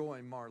were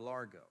enjoying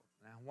Mar-a-Lago.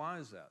 Now, why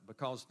is that?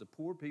 Because the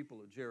poor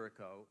people of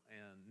Jericho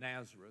and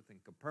Nazareth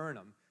and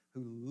Capernaum,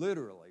 who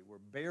literally were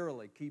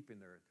barely keeping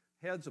their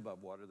heads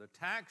above water, the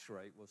tax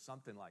rate was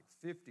something like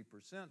 50%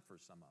 for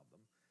some of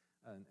them.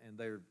 And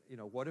they're,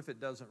 what if it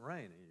doesn't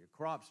rain and your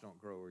crops don't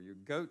grow or your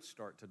goats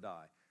start to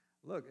die?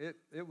 Look,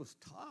 it was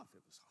tough.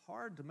 It was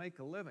hard to make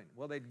a living.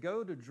 Well, they'd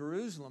go to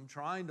Jerusalem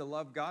trying to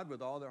love God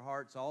with all their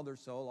hearts, all their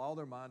soul, all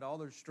their mind, all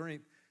their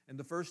strength. And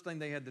the first thing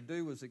they had to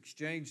do was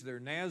exchange their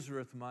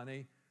Nazareth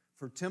money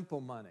for temple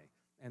money.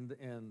 And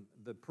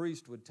the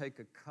priest would take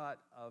a cut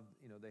of,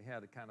 they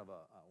had a kind of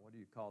what do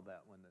you call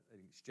that when the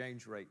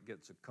exchange rate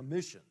gets a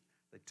commission?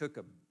 They took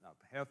a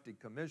hefty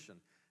commission,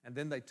 and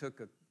then they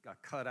took a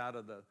cut out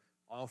of the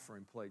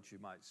offering plate, you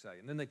might say.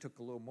 And then they took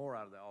a little more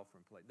out of the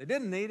offering plate. They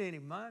didn't need any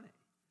money.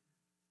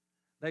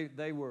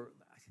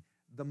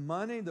 The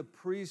money the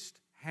priest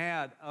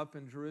had up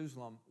in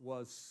Jerusalem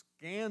was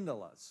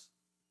scandalous.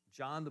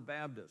 John the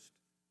Baptist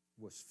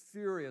was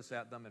furious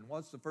at them. And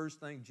what's the first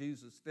thing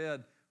Jesus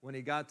did when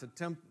he got to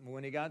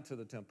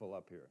the temple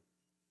up here?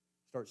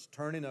 Starts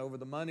turning over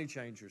the money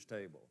changers'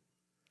 table.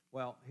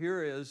 Well,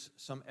 here is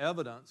some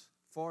evidence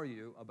for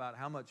you about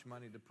how much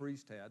money the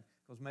priest had,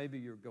 because maybe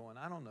you're going,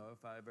 I don't know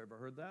if I've ever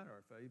heard that or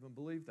if I even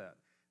believe that.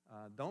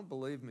 Don't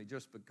believe me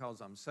just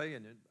because I'm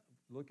saying it.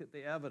 Look at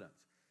the evidence.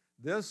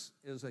 This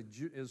is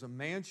a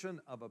mansion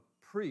of a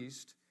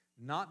priest,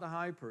 not the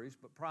high priest,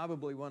 but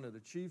probably one of the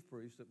chief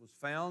priests, that was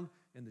found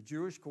in the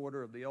Jewish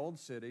quarter of the old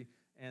city.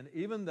 And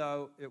even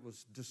though it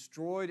was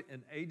destroyed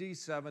in AD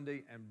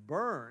 70 and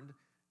burned,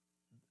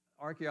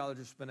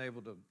 archaeologists have been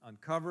able to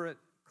uncover it,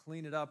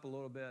 clean it up a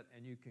little bit,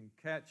 and you can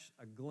catch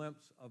a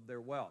glimpse of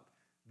their wealth.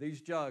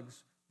 These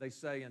jugs, they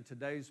say in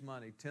today's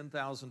money,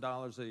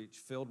 $10,000 each,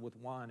 filled with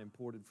wine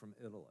imported from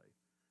Italy.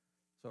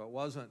 So it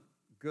wasn't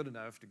good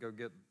enough to go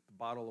get the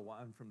bottle of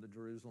wine from the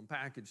Jerusalem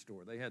package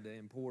store. They had to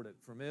import it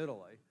from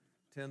Italy,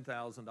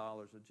 $10,000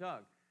 a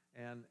jug.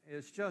 And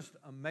it's just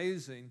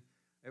amazing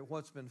at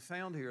what's been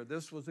found here.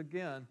 This was,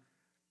 again,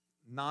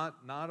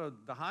 not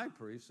the high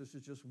priest. This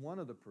is just one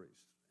of the priests.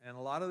 And a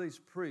lot of these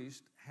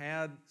priests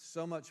had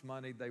so much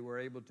money they were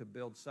able to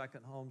build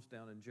second homes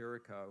down in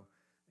Jericho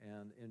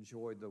and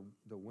enjoy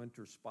the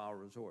winter spa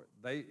resort.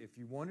 If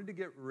you wanted to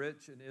get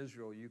rich in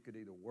Israel, you could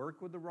either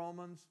work with the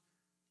Romans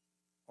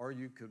or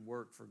you could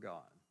work for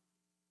God.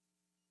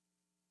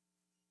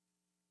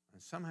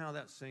 And somehow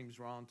that seems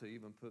wrong to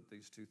even put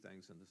these two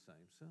things in the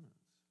same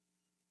sentence.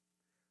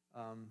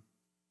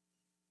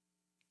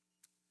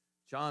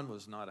 John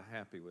was not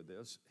happy with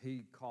this.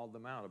 He called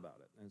them out about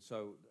it. And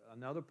so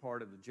another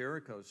part of the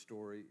Jericho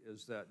story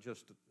is that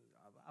just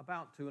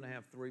about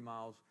 2.5, 3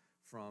 miles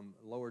from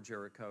Lower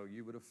Jericho,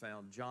 you would have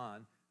found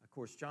John. Of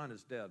course, John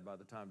is dead by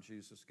the time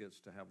Jesus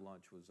gets to have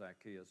lunch with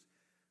Zacchaeus.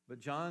 But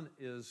John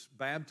is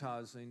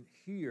baptizing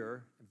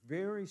here, a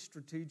very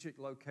strategic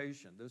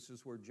location. This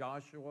is where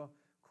Joshua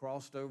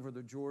crossed over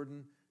the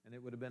Jordan, and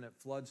it would have been at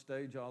flood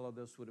stage. All of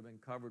this would have been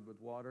covered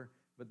with water.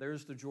 But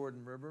there's the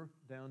Jordan River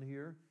down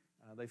here.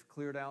 They've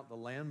cleared out the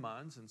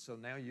landmines, and so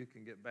now you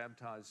can get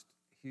baptized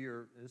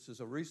here. This is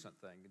a recent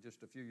thing,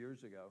 just a few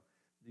years ago.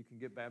 You can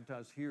get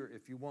baptized here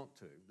if you want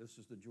to. This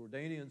is the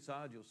Jordanian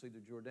side. You'll see the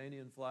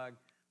Jordanian flag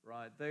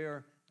right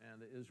there,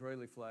 and the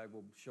Israeli flag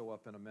will show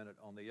up in a minute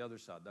on the other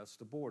side. That's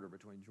the border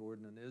between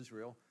Jordan and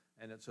Israel,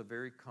 and it's a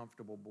very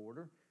comfortable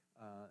border,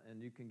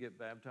 and you can get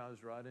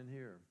baptized right in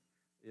here.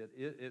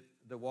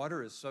 The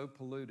water is so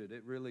polluted,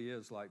 it really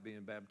is like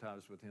being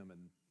baptized with him in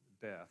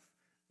death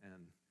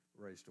and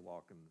raised to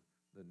walk in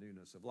the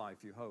newness of life,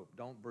 you hope.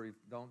 Don't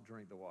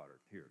drink the water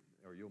here,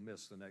 or you'll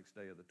miss the next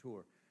day of the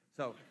tour.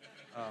 So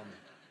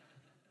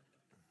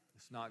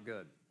it's not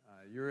good.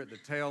 You're at the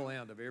tail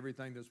end of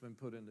everything that's been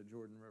put in the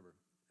Jordan River.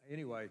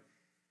 Anyway,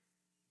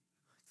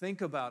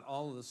 think about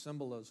all of the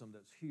symbolism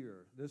that's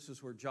here. This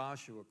is where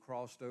Joshua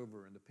crossed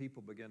over and the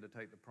people began to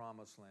take the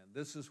promised land.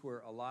 This is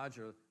where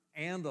Elijah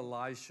and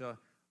Elisha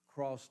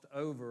crossed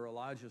over.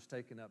 Elijah's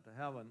taken up to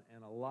heaven,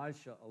 and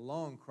Elisha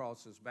alone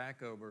crosses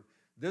back over.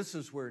 This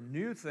is where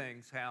new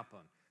things happen.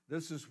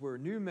 This is where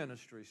new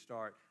ministries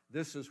start.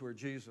 This is where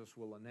Jesus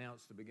will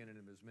announce the beginning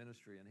of his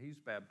ministry, and he's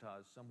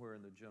baptized somewhere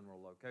in the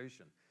general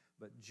location.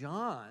 But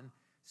John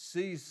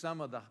sees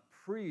some of the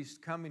priests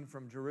coming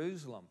from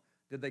Jerusalem.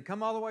 Did they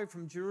come all the way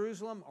from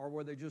Jerusalem, or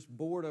were they just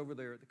bored over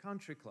there at the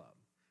country club?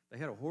 They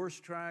had a horse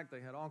track.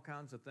 They had all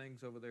kinds of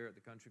things over there at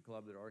the country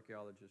club that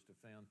archaeologists have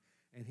found.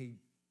 And he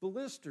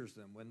blisters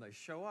them when they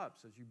show up,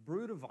 says, "You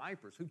brood of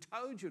vipers, who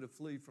told you to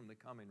flee from the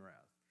coming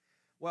wrath?"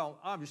 Well,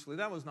 obviously,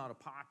 that was not a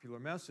popular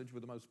message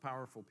with the most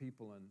powerful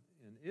people in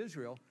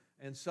Israel.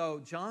 And so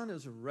John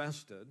is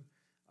arrested,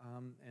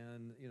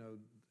 and,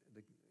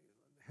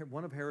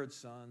 one of Herod's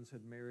sons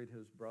had married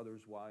his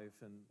brother's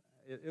wife, and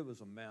it was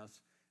a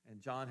mess,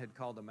 and John had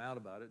called them out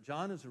about it.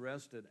 John is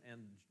arrested,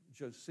 and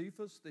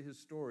Josephus, the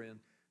historian,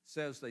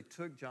 says they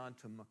took John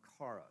to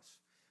Machaerus.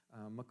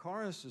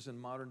 Machaerus is in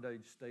modern-day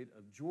state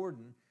of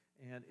Jordan,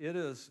 and it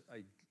is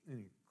an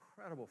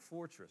incredible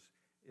fortress.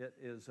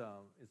 It's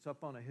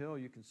up on a hill.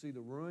 You can see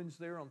the ruins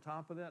there on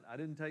top of that. I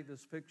didn't take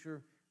this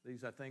picture.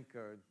 These, I think,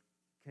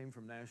 came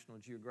from National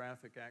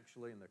Geographic,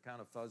 actually, and they're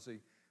kind of fuzzy.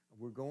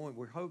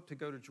 We hope to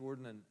go to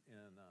Jordan in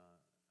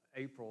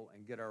April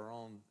and get our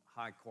own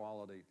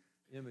high-quality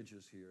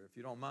images here. If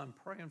you don't mind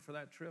praying for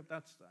that trip,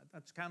 that's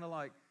kind of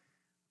like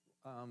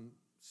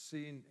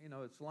seeing,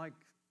 it's like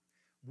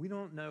we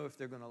don't know if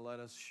they're going to let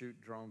us shoot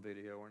drone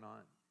video or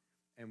not,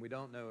 and we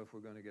don't know if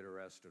we're going to get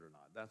arrested or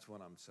not. That's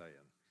what I'm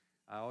saying.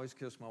 I always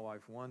kiss my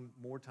wife one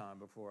more time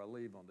before I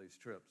leave on these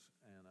trips,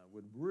 and I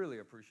would really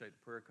appreciate the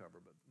prayer cover.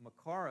 But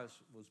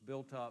Machaerus was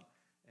built up,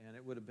 and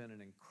it would have been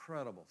an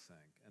incredible thing.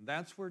 And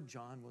that's where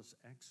John was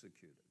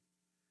executed,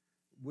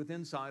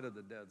 inside of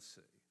the Dead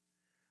Sea.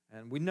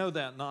 And we know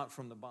that not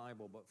from the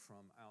Bible, but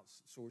from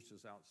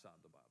sources outside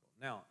the Bible.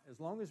 Now, as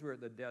long as we're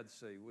at the Dead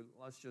Sea,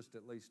 let's just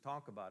at least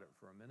talk about it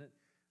for a minute.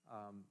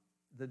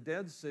 The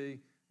Dead Sea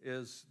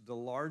is the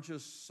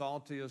largest,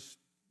 saltiest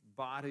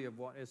body of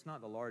water. It's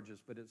not the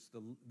largest, but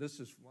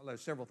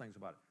there's several things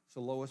about it. It's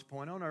the lowest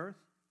point on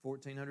earth.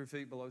 1,400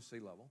 feet below sea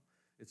level.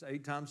 It's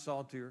 8 times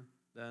saltier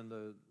than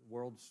the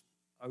world's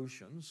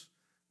oceans.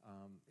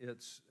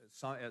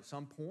 At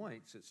some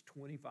points, it's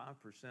 25%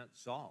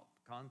 salt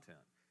content.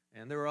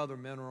 And there are other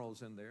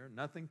minerals in there.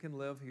 Nothing can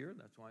live here.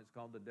 That's why it's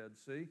called the Dead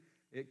Sea.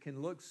 It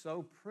can look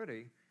so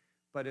pretty,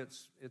 but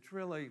it's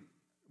really,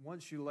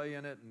 once you lay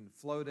in it and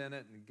float in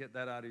it and get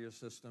that out of your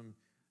system,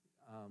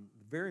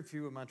 very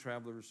few of my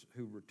travelers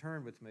who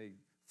return with me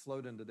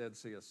float in the Dead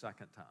Sea a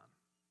second time.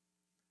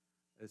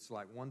 It's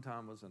like one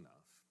time was enough.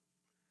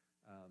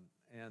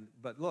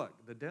 But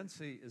look, the Dead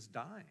Sea is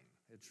dying.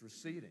 It's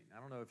receding. I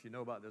don't know if you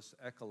know about this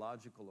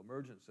ecological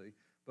emergency,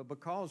 but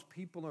because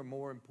people are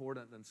more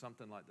important than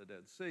something like the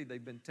Dead Sea,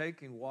 they've been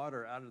taking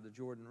water out of the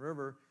Jordan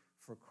River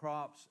for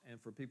crops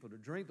and for people to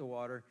drink the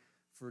water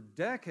for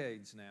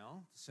decades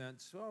now,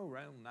 since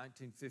around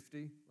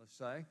 1950, let's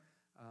say,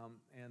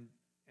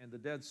 and the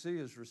Dead Sea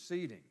is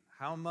receding.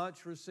 How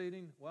much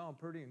receding? Well,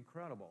 pretty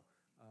incredible.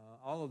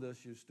 All of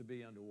this used to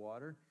be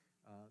underwater.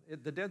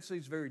 The Dead Sea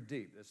is very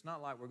deep. It's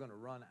not like we're going to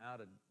run out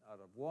of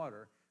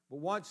water. But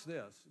watch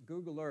this.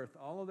 Google Earth,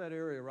 all of that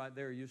area right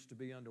there used to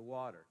be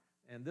underwater.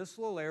 And this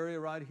little area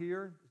right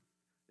here,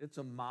 it's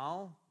a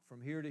mile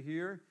from here to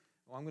here.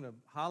 Well, I'm going to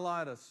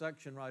highlight a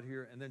section right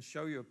here and then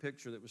show you a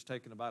picture that was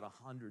taken about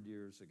 100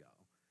 years ago.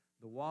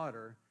 The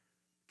water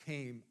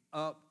came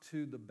up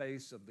to the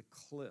base of the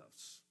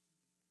cliffs.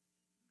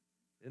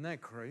 Isn't that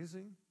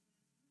crazy?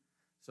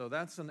 So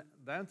that's an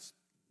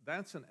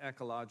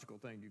ecological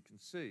thing you can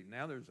see.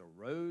 Now there's a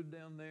road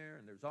down there,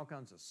 and there's all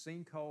kinds of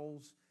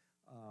sinkholes,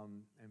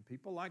 and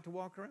people like to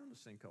walk around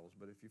the sinkholes,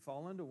 but if you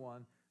fall into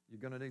one, you're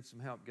going to need some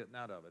help getting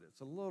out of it.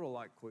 It's a little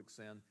like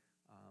quicksand,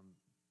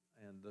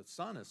 and the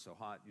sun is so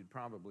hot, you'd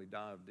probably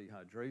die of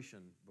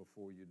dehydration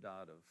before you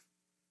died of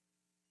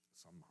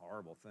some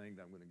horrible thing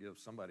that I'm going to give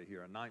somebody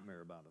here a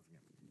nightmare about.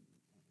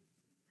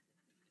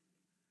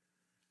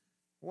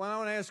 Well, I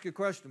want to ask you a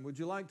question. Would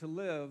you like to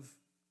live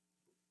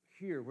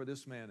here where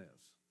this man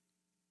is?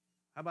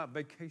 How about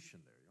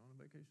vacation there? You want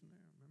a vacation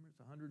there? Remember, it's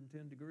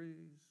 110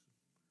 degrees.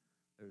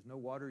 There's no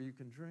water you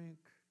can drink.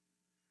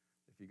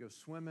 If you go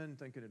swimming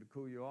thinking it'll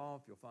cool you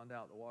off, you'll find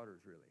out the water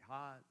is really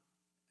hot,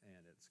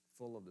 and it's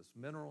full of this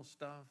mineral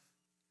stuff.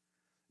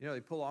 You know,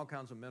 they pull all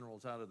kinds of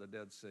minerals out of the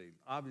Dead Sea.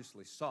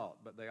 Obviously salt,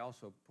 but they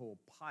also pull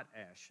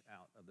potash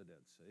out of the Dead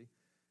Sea.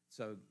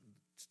 So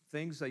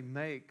things they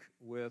make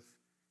with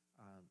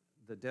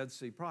the Dead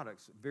Sea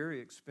products, very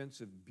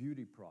expensive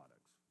beauty products.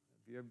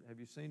 Have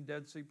you seen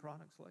Dead Sea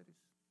products, ladies?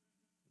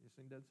 Have you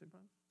seen Dead Sea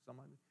products? Some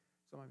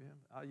of you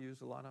have. I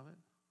use a lot of it.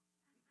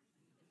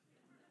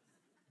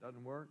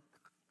 Doesn't work.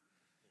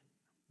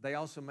 They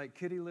also make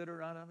kitty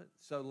litter out of it.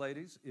 So,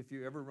 ladies, if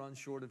you ever run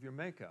short of your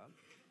makeup,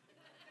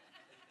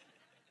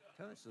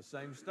 it's the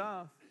same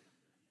stuff.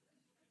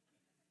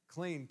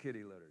 Clean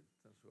kitty litter.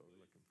 That's what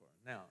we're looking for.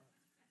 Now,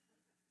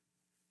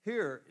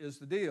 here is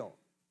the deal.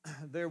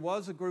 There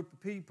was a group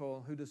of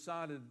people who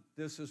decided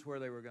this is where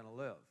they were going to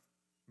live.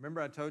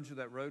 Remember I told you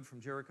that road from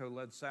Jericho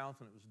led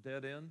south and it was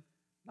dead end?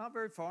 Not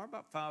very far,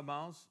 about 5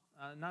 miles,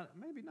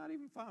 maybe not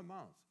even 5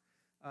 miles.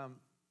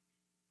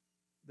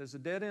 There's a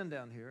dead end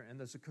down here, and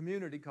there's a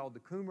community called the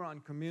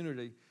Qumran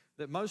community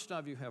that most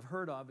of you have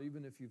heard of,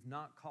 even if you've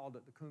not called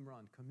it the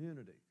Qumran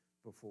community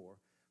before.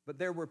 But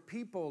there were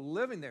people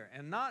living there,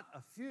 and not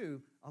a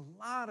few, a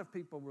lot of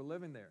people were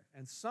living there.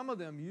 And some of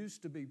them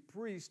used to be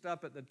priests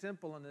up at the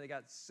temple, and they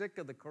got sick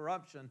of the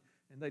corruption,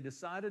 and they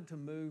decided to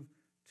move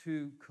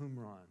to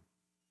Qumran,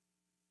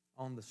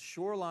 on the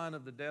shoreline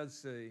of the Dead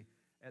Sea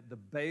at the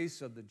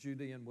base of the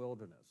Judean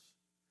wilderness.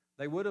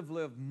 They would have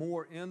lived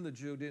more in the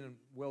Judean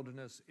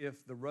wilderness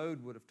if the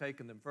road would have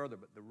taken them further,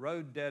 but the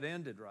road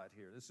dead-ended right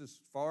here. This is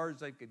as far as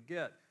they could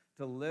get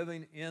to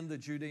living in the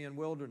Judean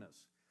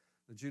wilderness.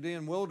 The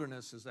Judean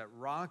wilderness is that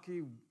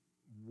rocky,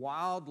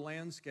 wild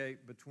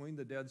landscape between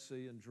the Dead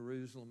Sea and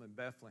Jerusalem and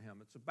Bethlehem.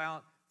 It's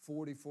about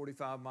 40,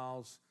 45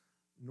 miles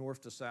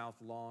north to south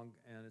long,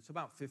 and it's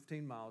about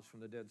 15 miles from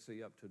the Dead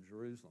Sea up to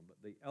Jerusalem.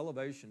 But the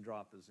elevation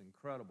drop is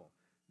incredible.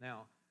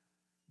 Now,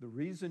 the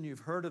reason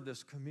you've heard of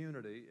this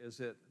community is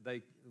that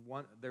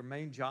their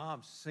main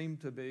jobs seem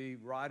to be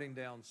writing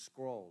down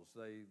scrolls.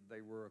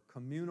 They were a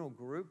communal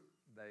group.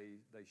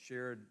 They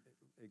shared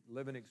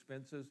living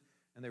expenses,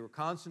 and they were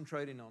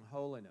concentrating on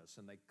holiness,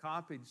 and they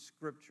copied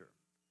Scripture,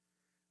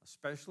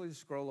 especially the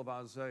scroll of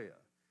Isaiah.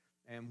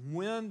 And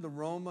when the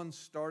Romans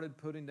started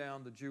putting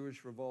down the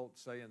Jewish revolt,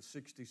 say in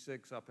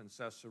 66 up in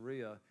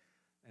Caesarea,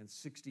 and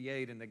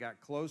 68, and they got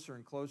closer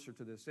and closer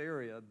to this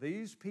area,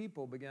 these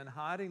people began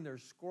hiding their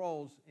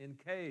scrolls in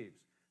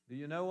caves. Do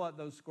you know what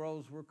those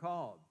scrolls were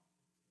called?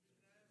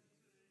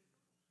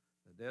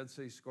 The Dead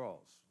Sea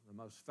Scrolls. The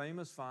most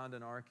famous find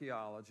in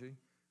archaeology,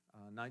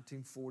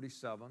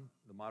 1947.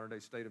 The modern-day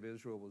state of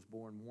Israel was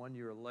born 1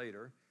 year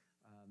later.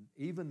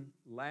 Even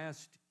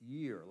last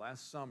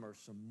summer,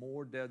 some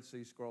more Dead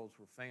Sea Scrolls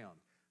were found.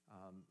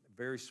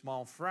 Very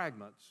small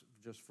fragments,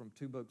 just from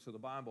 2 books of the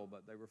Bible,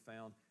 but they were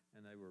found,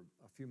 and they were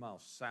a few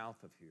miles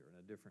south of here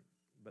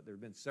but there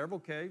have been several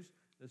caves.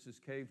 This is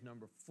cave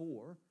number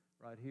 4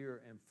 right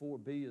here, and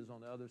 4B is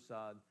on the other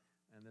side,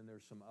 and then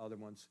there's some other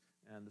ones.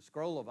 And the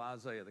scroll of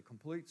Isaiah, the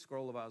complete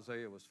scroll of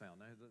Isaiah was found.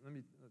 Now, let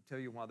me tell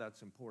you why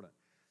that's important.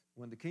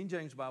 When the King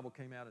James Bible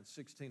came out in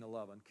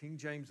 1611, King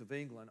James of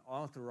England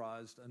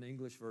authorized an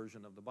English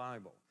version of the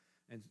Bible.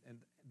 And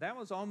that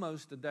was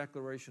almost a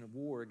declaration of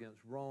war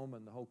against Rome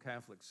and the whole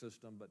Catholic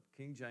system, but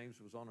King James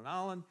was on an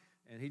island,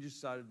 and he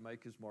decided to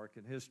make his mark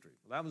in history.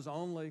 Well, that was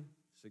only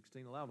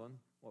 1611,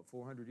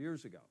 400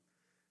 years ago,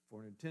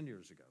 410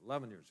 years ago,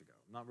 11 years ago.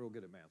 I'm not real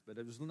good at math, but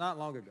it was not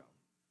long ago.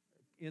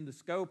 In the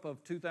scope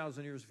of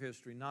 2,000 years of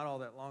history, not all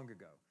that long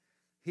ago.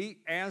 He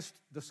asked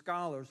the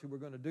scholars who were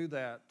going to do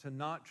that to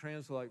not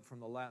translate from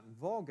the Latin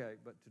Vulgate,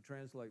 but to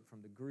translate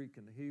from the Greek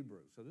and the Hebrew.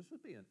 So this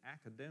would be an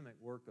academic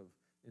work of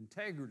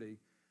integrity.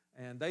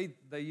 And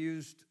they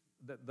used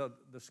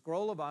the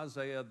scroll of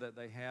Isaiah that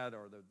they had,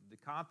 or the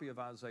copy of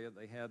Isaiah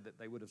they had that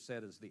they would have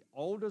said is the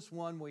oldest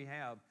one we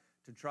have,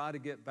 to try to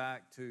get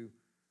back to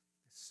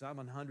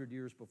 700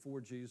 years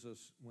before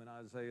Jesus when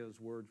Isaiah's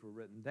words were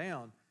written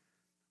down.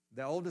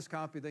 The oldest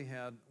copy they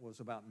had was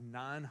about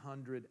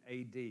 900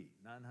 A.D.,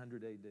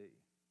 900 A.D.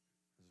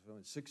 So in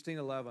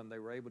 1611, they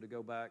were able to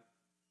go back,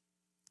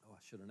 I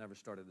should have never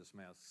started this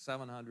math,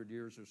 700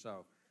 years or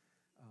so.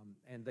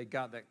 And they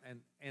got that.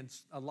 And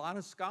a lot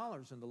of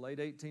scholars in the late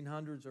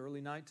 1800s,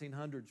 early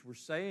 1900s were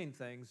saying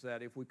things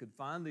that if we could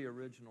find the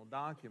original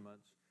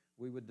documents,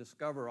 we would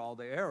discover all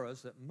the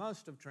errors that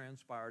must have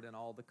transpired in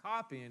all the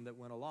copying that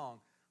went along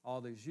all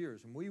these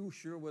years. And we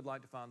sure would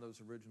like to find those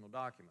original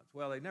documents.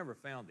 Well, they never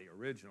found the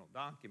original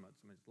documents.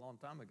 I mean, it's a long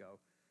time ago.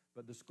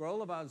 But the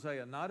scroll of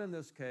Isaiah, not in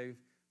this cave,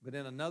 but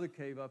in another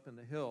cave up in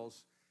the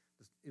hills,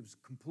 it was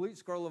a complete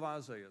scroll of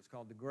Isaiah. It's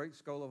called the Great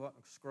Scroll of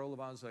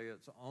Isaiah.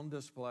 It's on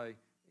display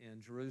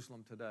in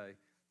Jerusalem today.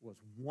 Was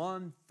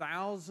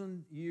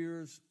 1,000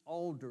 years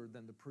older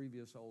than the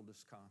previous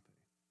oldest copy.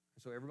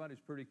 So everybody's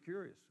pretty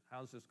curious.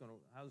 How's this going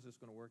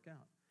to work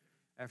out?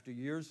 After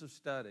years of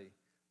study,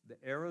 the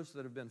errors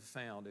that have been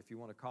found, if you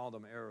want to call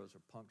them errors,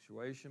 are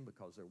punctuation,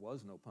 because there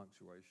was no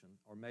punctuation,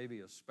 or maybe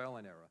a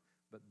spelling error,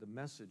 but the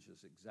message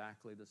is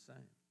exactly the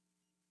same.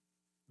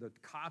 The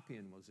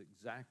copying was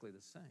exactly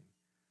the same.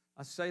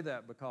 I say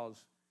that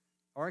because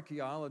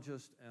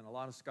archaeologists and a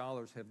lot of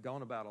scholars have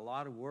gone about a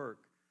lot of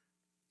work,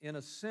 in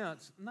a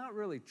sense, not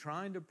really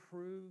trying to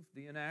prove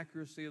the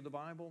inaccuracy of the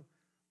Bible,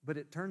 but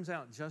it turns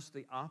out just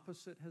the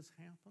opposite has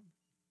happened.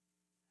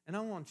 And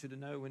I want you to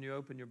know, when you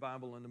open your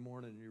Bible in the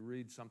morning and you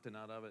read something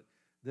out of it,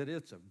 that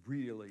it's a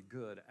really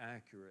good,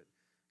 accurate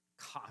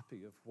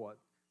copy of what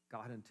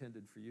God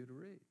intended for you to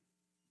read.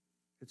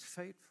 It's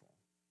faithful.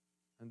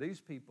 And these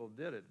people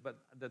did it. But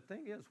the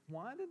thing is,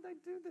 why did they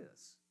do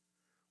this?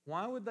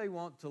 Why would they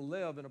want to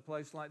live in a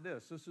place like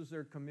this? This is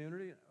their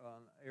community,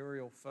 an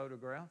aerial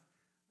photograph.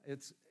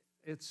 It's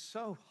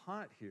so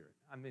hot here.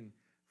 I mean,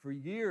 for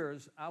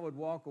years, I would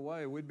walk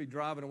away. We'd be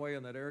driving away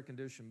in that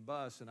air-conditioned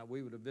bus, and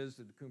we would have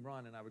visited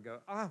Qumran, and I would go,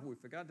 we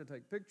forgot to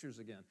take pictures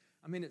again.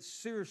 I mean, it's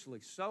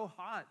seriously so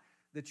hot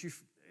that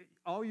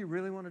all you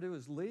really want to do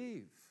is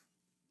leave.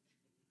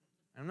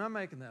 I'm not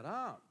making that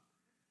up.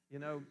 You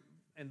know,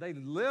 and they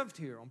lived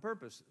here on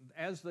purpose.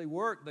 As they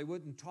worked, they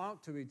wouldn't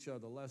talk to each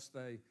other lest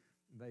they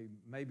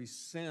maybe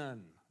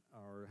sin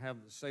or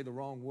say the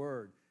wrong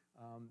word.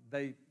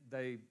 It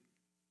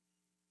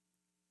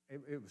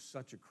was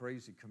such a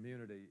crazy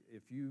community.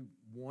 If you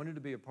wanted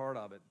to be a part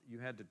of it, you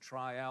had to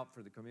try out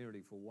for the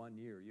community for 1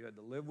 year. You had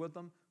to live with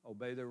them,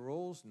 obey their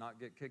rules, not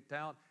get kicked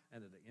out.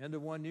 And at the end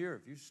of 1 year,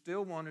 if you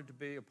still wanted to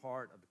be a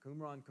part of the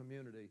Qumran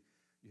community,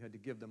 you had to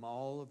give them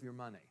all of your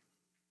money.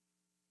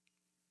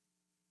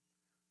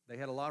 They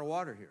had a lot of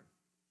water here.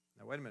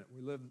 Now, wait a minute.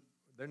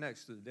 They're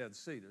next to the Dead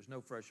Sea. There's no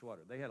fresh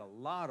water. They had a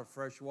lot of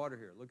fresh water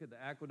here. Look at the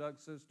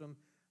aqueduct system.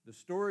 The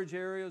storage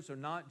areas are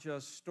not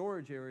just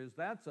storage areas.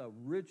 That's a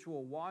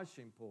ritual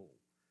washing pool.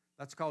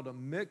 That's called a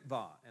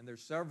mikvah, and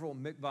there's several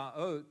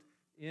mikvaot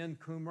in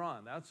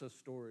Qumran. That's a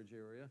storage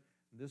area.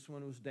 This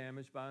one was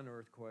damaged by an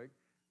earthquake.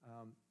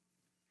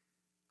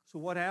 So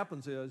what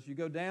happens is you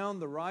go down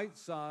the right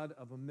side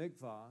of a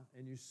mikvah,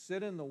 and you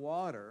sit in the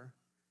water,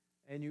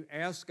 and you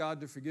ask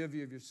God to forgive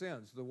you of your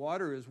sins. The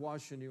water is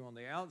washing you on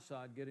the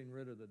outside, getting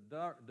rid of the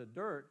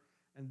dirt.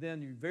 And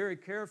then you very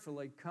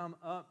carefully come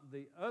up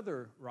the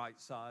other right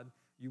side.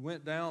 You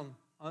went down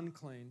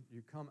unclean,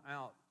 you come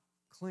out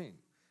clean.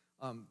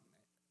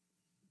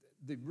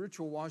 The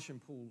ritual washing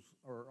pools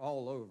are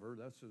all over.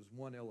 That's just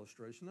one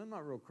illustration. I'm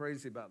not real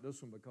crazy about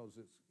this one because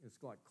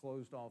it's like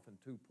closed off in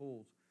two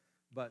pools.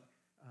 But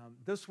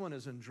this one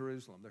is in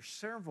Jerusalem. There's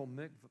several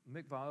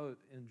mikvaot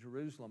in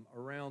Jerusalem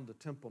around the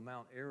Temple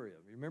Mount area.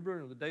 You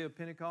remember the day of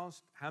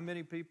Pentecost? How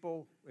many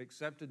people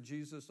accepted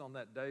Jesus on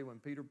that day when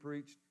Peter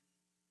preached?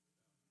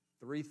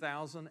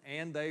 3,000,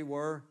 and they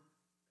were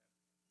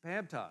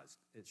baptized.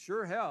 It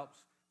sure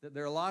helps that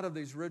there are a lot of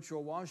these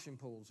ritual washing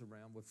pools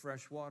around with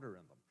fresh water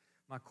in them.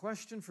 My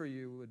question for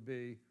you would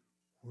be,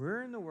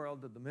 where in the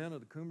world did the men of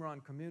the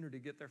Qumran community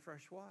get their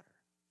fresh water?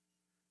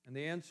 And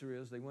the answer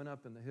is they went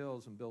up in the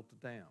hills and built a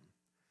dam.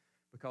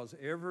 Because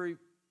every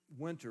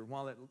winter,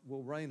 while it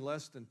will rain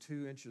less than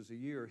 2 inches a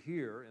year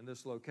here in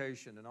this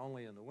location and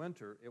only in the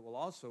winter, it will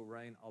also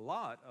rain a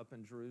lot up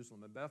in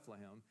Jerusalem and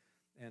Bethlehem.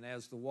 And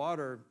as the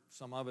water,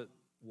 some of it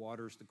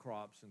waters the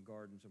crops and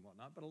gardens and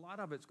whatnot, but a lot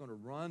of it's going to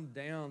run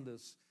down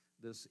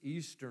this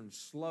eastern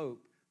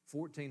slope,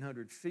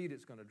 1,400 feet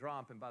it's going to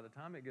drop, and by the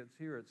time it gets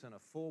here, it's in a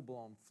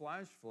full-blown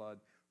flash flood,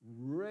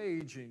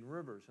 raging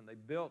rivers. And they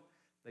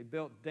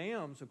built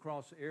dams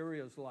across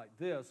areas like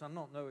this. I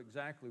don't know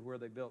exactly where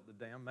they built the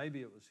dam.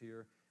 Maybe it was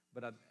here,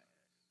 but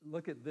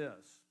look at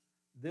this.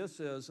 This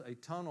is a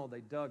tunnel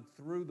they dug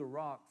through the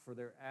rock for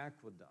their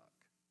aqueduct.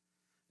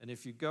 And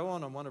if you go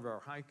on one of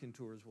our hiking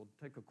tours, we'll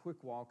take a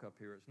quick walk up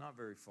here. It's not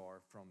very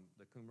far from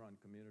the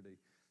Qumran community.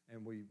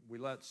 And we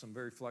let some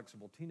very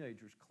flexible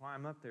teenagers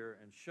climb up there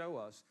and show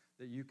us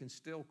that you can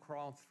still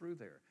crawl through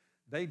there.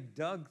 They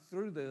dug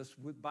through this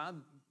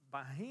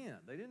by hand.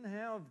 They didn't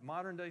have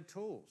modern-day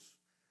tools.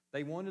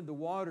 They wanted the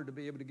water to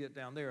be able to get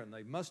down there, and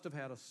they must have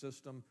had a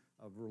system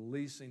of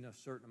releasing a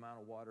certain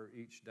amount of water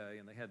each day,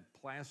 and they had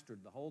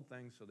plastered the whole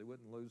thing so they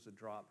wouldn't lose a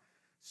drop,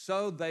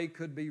 so they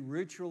could be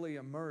ritually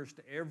immersed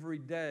every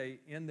day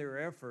in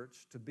their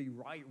efforts to be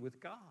right with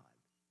God.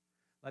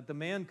 Like the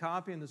man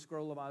copying the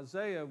scroll of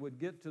Isaiah would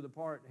get to the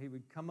part, he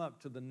would come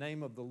up to the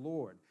name of the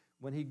Lord.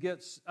 When he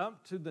gets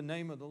up to the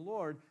name of the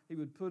Lord, he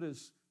would put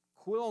his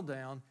quill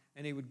down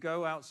and he would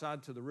go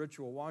outside to the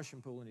ritual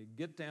washing pool and he'd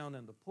get down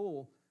in the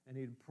pool and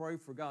he'd pray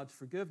for God's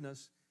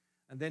forgiveness.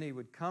 And then he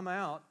would come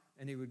out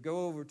and he would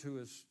go over to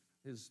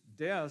his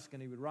desk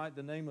and he would write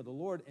the name of the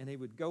Lord and he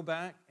would go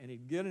back and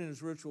he'd get in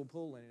his ritual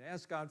pool and he'd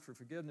ask God for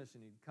forgiveness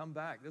and he'd come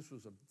back. This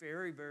was a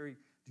very, very,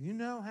 do you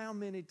know how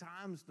many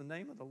times the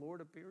name of the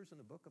Lord appears in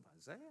the book of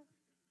Isaiah?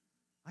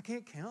 I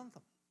can't count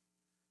them.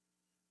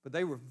 But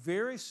they were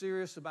very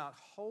serious about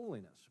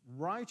holiness,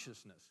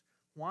 righteousness.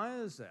 Why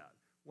is that?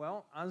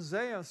 Well,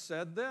 Isaiah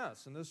said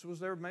this, and this was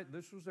their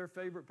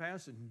favorite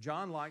passage.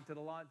 John liked it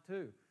a lot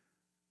too.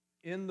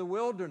 In the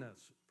wilderness,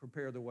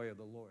 prepare the way of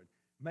the Lord.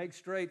 Make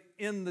straight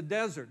in the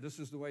desert. This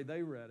is the way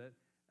they read it.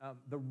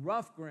 The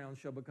rough ground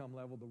shall become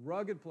level. The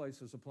rugged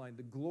places a plain.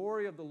 The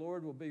glory of the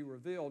Lord will be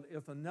revealed.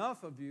 If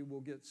enough of you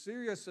will get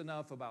serious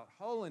enough about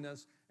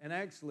holiness and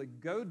actually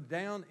go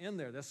down in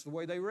there. That's the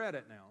way they read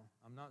it now.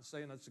 I'm not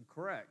saying that's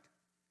correct.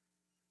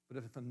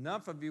 But if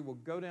enough of you will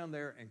go down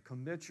there and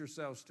commit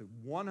yourselves to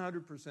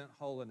 100%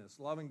 holiness,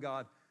 loving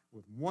God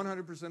with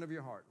 100% of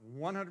your heart,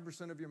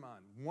 100% of your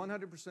mind,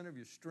 100% of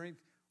your strength,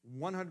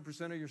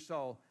 100% of your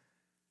soul,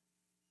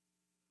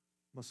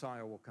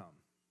 Messiah will come.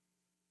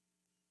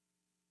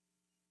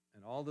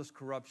 And all this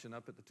corruption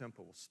up at the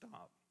temple will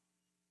stop.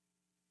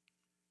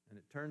 And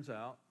it turns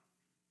out,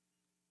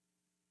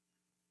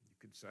 you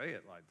could say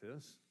it like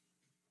this,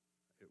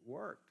 it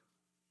worked.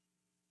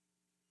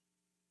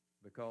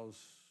 Because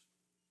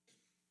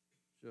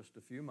just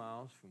a few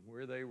miles from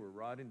where they were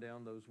writing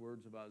down those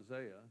words of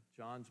Isaiah,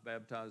 John's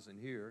baptizing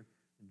here,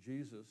 and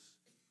Jesus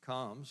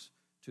comes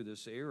to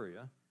this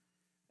area,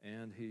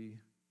 and he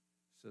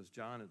says,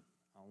 John,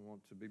 I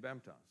want to be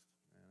baptized.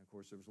 And, of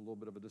course, there was a little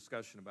bit of a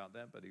discussion about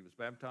that, but he was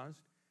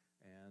baptized,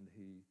 and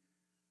he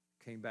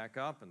came back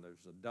up, and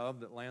there's a dove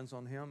that lands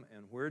on him.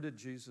 And where did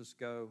Jesus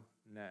go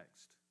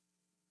next?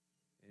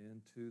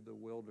 Into the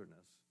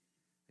wilderness.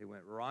 He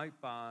went right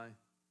by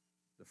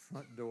the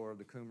front door of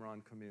the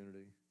Qumran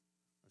community.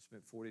 I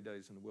spent 40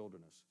 days in the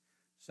wilderness.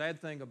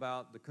 Sad thing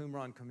about the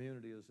Qumran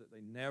community is that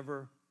they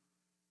never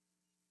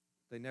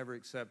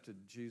accepted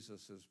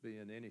Jesus as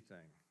being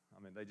anything.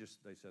 I mean, they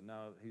said,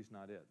 no, he's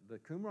not it. The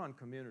Qumran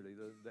community,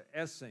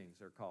 the Essenes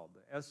they're called,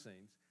 the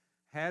Essenes,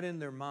 had in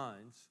their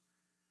minds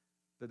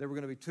that there were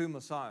going to be two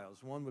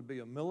Messiahs. One would be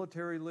a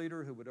military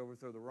leader who would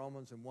overthrow the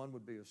Romans, and one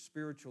would be a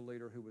spiritual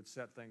leader who would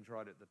set things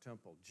right at the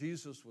temple.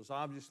 Jesus was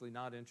obviously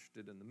not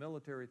interested in the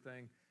military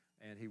thing,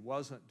 and he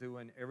wasn't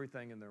doing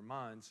everything in their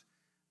minds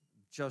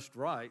just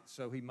right,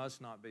 so he must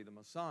not be the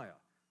Messiah.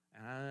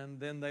 And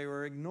then they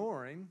were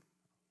ignoring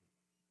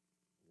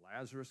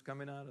Lazarus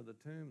coming out of the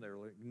tomb. They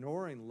were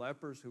ignoring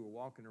lepers who were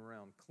walking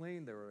around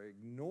clean. They were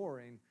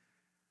ignoring,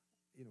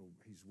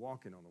 he's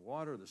walking on the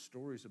water, the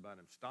stories about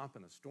him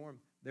stopping a storm.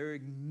 They're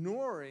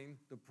ignoring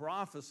the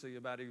prophecy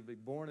about he would be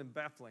born in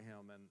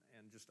Bethlehem,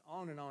 and just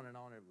on and on and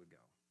on it would go.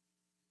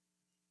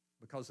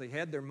 Because they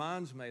had their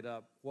minds made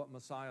up what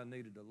Messiah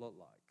needed to look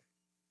like.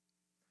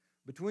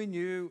 Between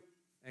you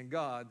and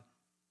God,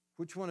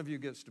 which one of you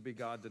gets to be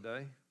God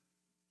today?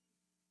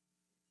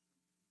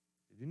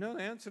 Did you know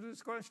the answer to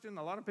this question?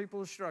 A lot of people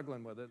are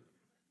struggling with it.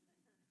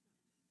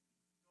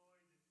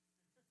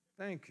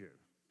 Thank you.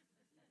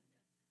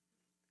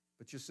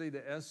 But you see,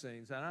 the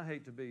Essenes, and I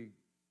hate to be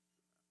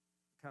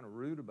kind of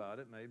rude about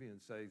it maybe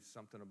and say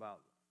something about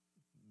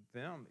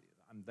them.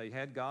 They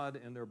had God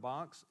in their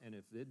box, and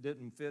if it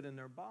didn't fit in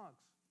their box,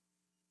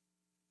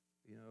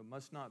 it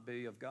must not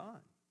be of God.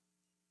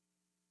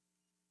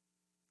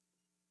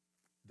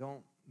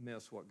 Don't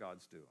miss what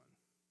God's doing.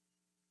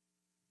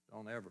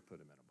 Don't ever put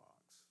him in a box.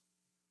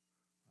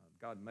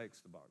 God makes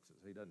the boxes.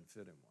 He doesn't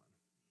fit in one.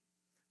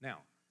 Now,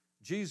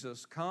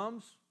 Jesus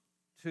comes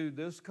to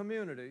this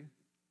community,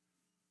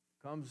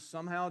 comes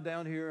somehow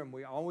down here, and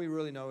all we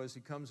really know is he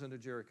comes into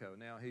Jericho.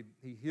 Now,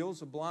 he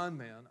heals a blind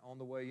man on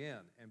the way in,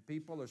 and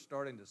people are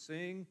starting to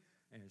sing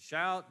and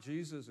shout.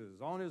 Jesus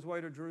is on his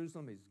way to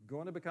Jerusalem. He's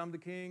going to become the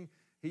king.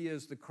 He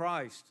is the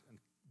Christ. And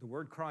the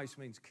word Christ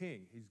means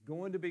king. He's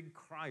going to be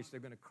Christ. They're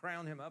going to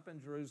crown him up in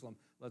Jerusalem.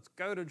 Let's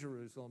go to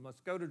Jerusalem. Let's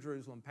go to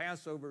Jerusalem.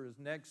 Passover is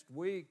next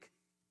week.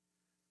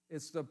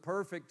 It's the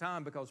perfect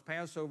time because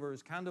Passover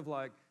is kind of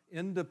like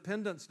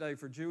Independence Day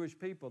for Jewish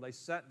people.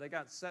 They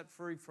got set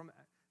free from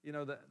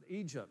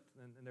Egypt,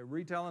 and they're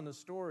retelling the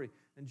story.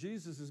 And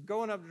Jesus is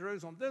going up to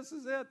Jerusalem. This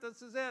is it.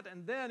 This is it.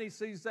 And then he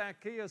sees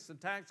Zacchaeus, the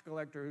tax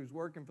collector who's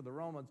working for the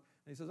Romans,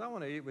 and he says, I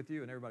want to eat with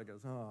you. And everybody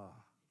goes, oh.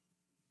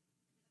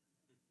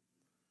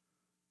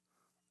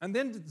 And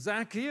then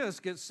Zacchaeus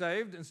gets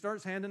saved and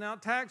starts handing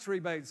out tax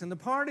rebates, and the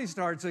party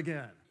starts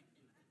again.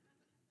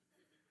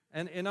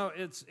 And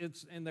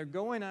and they're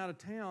going out of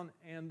town,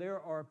 and there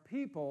are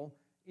people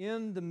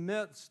in the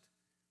midst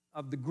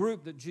of the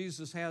group that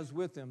Jesus has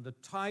with him, the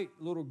tight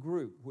little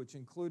group, which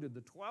included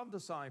the 12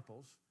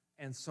 disciples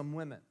and some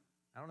women.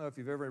 I don't know if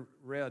you've ever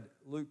read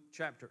Luke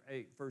chapter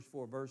 8, first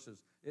 4 verses.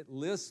 It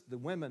lists the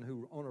women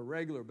who on a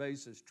regular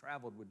basis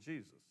traveled with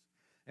Jesus.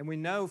 And we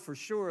know for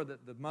sure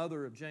that the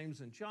mother of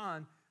James and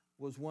John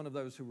was one of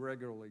those who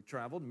regularly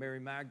traveled. Mary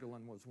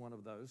Magdalene was one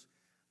of those.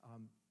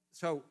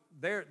 So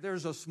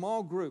there's a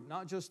small group,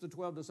 not just the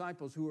 12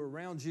 disciples, who are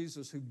around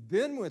Jesus, who've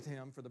been with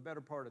him for the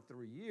better part of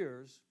 3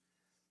 years.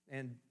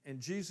 And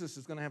Jesus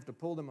is going to have to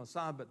pull them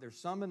aside, but there's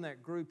some in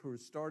that group who are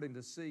starting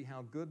to see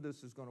how good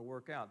this is going to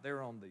work out.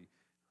 They're on the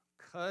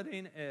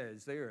cutting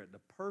edge. They're at the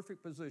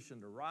perfect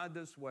position to ride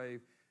this wave,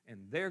 and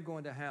they're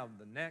going to have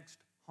the next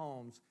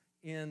homes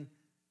in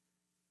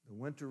the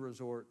winter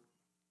resort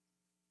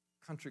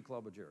country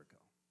club of Jericho.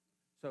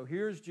 So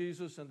here's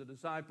Jesus and the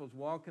disciples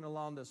walking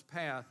along this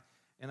path,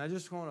 and I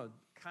just want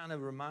to kind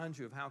of remind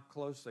you of how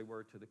close they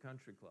were to the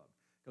country club.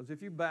 Because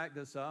if you back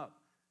this up,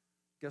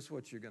 guess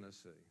what you're going to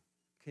see?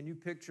 Can you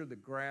picture the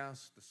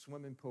grass, the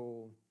swimming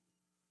pool,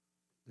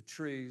 the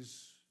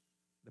trees,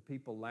 the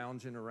people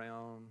lounging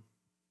around?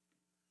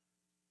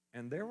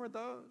 And there were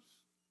those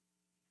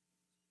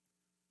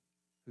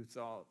who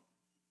thought,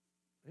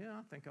 yeah,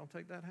 I think I'll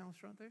take that house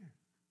right there.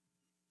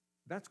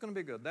 That's going to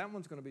be good. That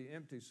one's going to be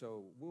empty,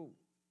 so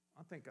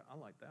I think I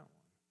like that one.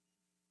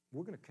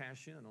 We're going to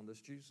cash in on this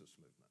Jesus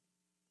movement.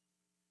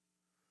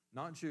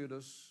 Not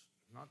Judas,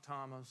 not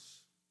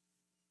Thomas,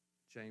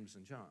 James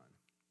and John.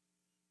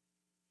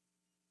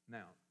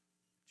 Now,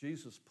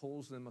 Jesus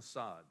pulls them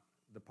aside.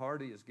 The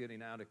party is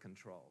getting out of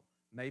control.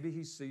 Maybe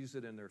he sees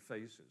it in their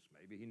faces.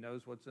 Maybe he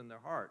knows what's in their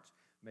hearts.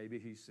 Maybe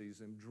he sees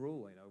them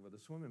drooling over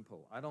the swimming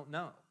pool. I don't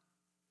know.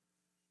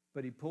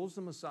 But he pulls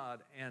them aside,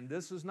 and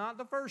this is not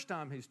the first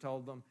time he's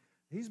told them.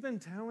 He's been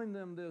telling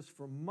them this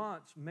for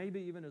months, maybe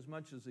even as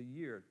much as a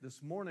year.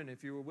 This morning,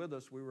 if you were with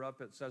us, we were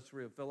up at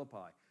Caesarea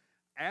Philippi.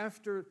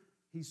 After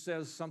he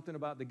says something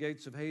about the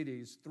gates of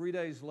Hades, 3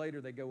 days later,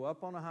 they go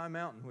up on a high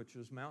mountain, which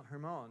is Mount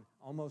Hermon,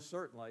 almost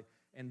certainly,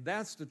 and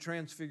that's the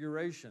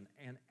Transfiguration.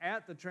 And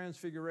at the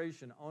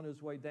Transfiguration, on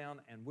his way down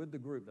and with the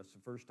group, that's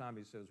the first time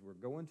he says, we're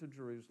going to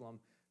Jerusalem,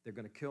 they're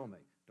going to kill me.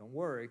 Don't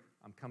worry,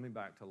 I'm coming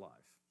back to life.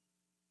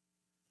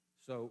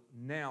 So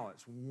now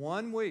it's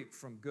 1 week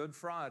from Good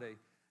Friday,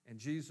 and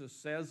Jesus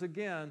says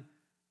again,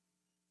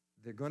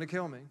 they're going to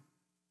kill me.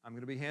 I'm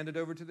going to be handed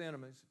over to the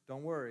enemies.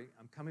 Don't worry,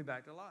 I'm coming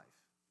back to life.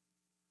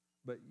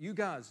 But you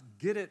guys,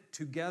 get it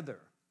together.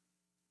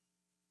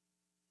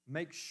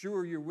 Make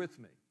sure you're with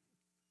me.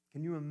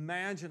 Can you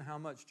imagine how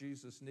much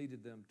Jesus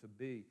needed them to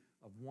be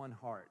of one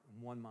heart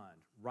and one mind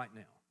right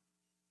now?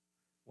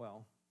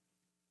 Well,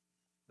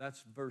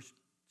 that's verse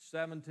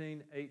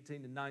 17,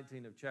 18, and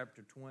 19 of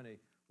chapter 20.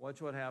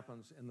 Watch what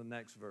happens in the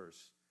next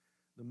verse.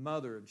 The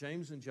mother of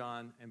James and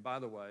John, and by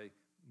the way,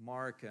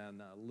 Mark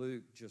and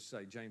Luke just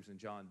say James and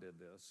John did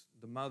this.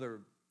 The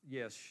mother,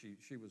 yes,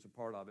 she was a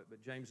part of it,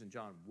 but James and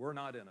John were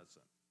not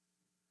innocent.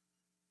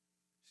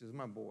 She says,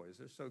 my boys,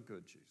 they're so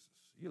good, Jesus.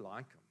 You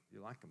like them.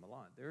 You like them a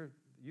lot.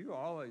 You're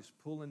always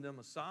pulling them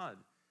aside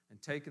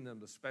and taking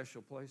them to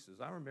special places.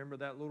 I remember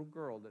that little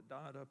girl that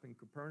died up in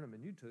Capernaum,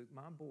 and you took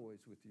my boys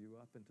with you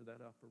up into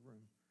that upper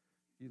room.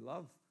 You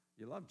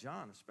love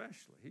John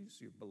especially. He's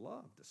your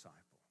beloved disciple.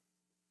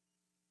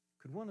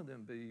 Could one of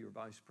them be your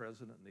vice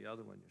president and the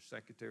other one your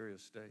secretary of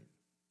state?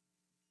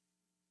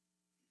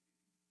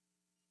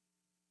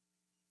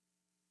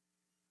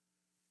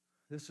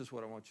 This is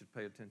what I want you to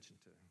pay attention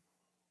to.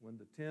 When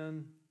the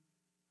 10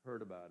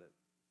 heard about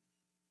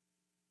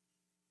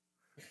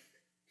it,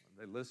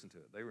 they listened to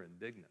it. They were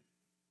indignant.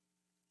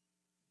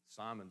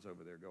 Simon's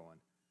over there going,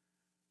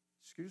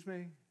 excuse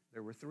me,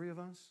 there were 3 of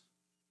us?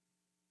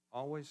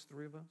 Always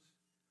 3 of us?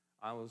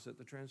 I was at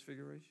the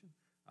Transfiguration.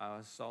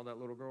 I saw that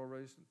little girl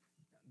raised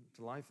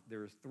to life.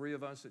 There are 3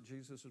 of us that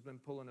Jesus has been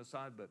pulling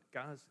aside. But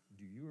guys,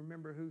 do you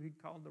remember who he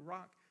called the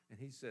rock? And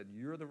he said,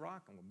 you're the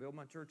rock. I'm going to build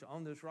my church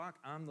on this rock.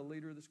 I'm the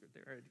leader of this group.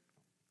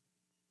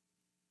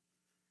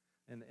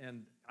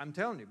 And I'm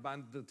telling you, by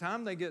the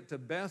time they get to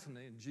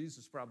Bethany, and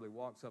Jesus probably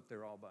walks up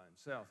there all by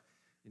himself,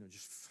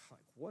 just like,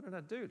 what did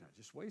I do? Did I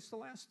just waste the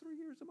last 3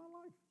 years of my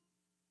life?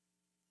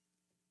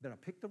 Did I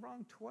pick the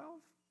wrong 12?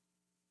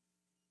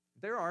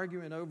 They're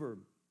arguing over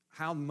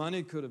how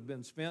money could have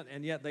been spent,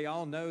 and yet they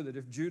all know that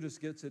if Judas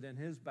gets it in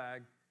his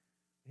bag,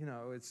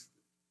 it's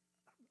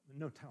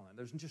no telling.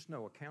 There's just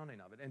no accounting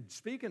of it. And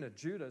speaking of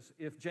Judas,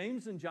 if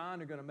James and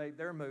John are going to make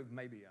their move,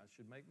 maybe I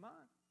should make mine.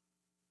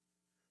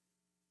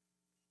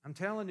 I'm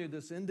telling you,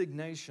 this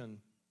indignation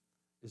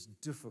is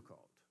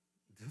difficult.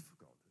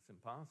 Difficult. It's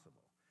impossible.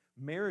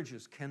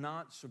 Marriages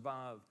cannot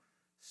survive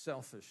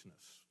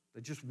selfishness.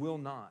 They just will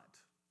not.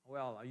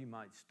 Well, you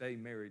might stay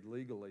married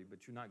legally,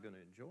 but you're not going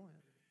to enjoy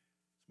it.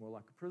 It's more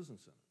like a prison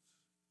sentence.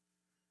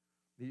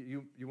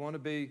 You want to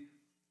be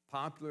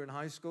popular in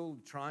high school,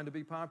 trying to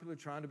be popular,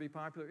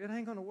 it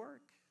ain't going to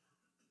work.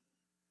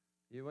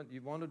 You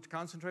want to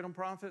concentrate on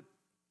profit,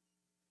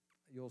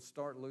 you'll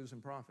start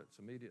losing profits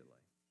immediately.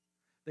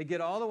 They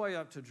get all the way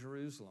up to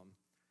Jerusalem,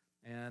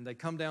 and they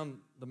come down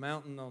the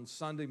mountain on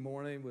Sunday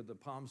morning with the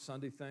Palm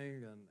Sunday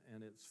thing,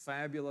 and it's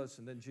fabulous,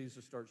 and then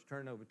Jesus starts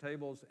turning over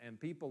tables, and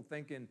people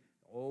thinking,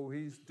 oh,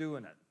 he's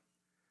doing it.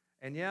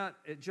 And yet,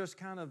 it just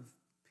kind of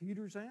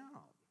peters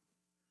out.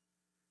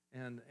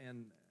 And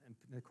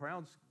the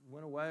crowds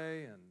went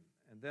away,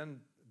 and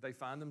then they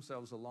find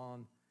themselves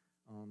alone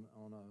on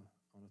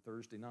a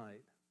Thursday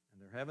night.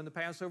 And they're having the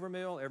Passover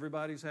meal.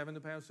 Everybody's having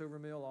the Passover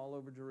meal all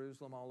over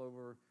Jerusalem, all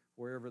over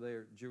wherever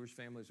their Jewish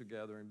families are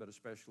gathering, but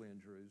especially in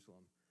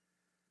Jerusalem.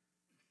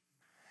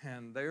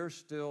 And they're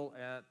still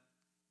at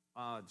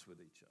odds with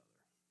each other.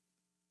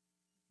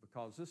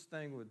 Because this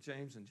thing with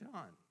James and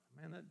John,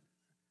 man, that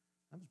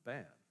was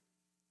bad.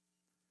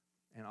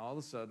 And all of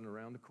a sudden,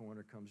 around the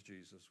corner comes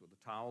Jesus with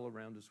a towel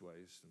around his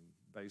waist and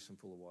a basin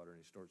full of water, and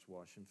he starts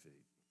washing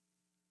feet.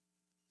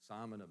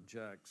 Simon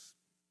objects,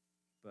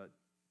 but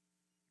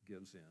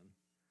gives in.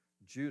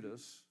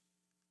 Judas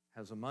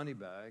has a money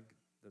bag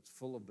that's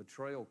full of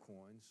betrayal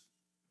coins,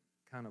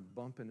 kind of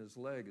bumping his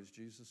leg as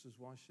Jesus is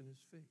washing his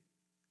feet.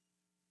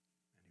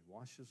 And he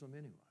washes them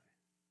anyway,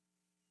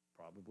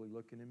 probably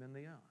looking him in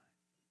the eye.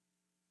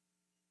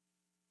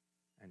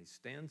 And he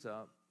stands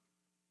up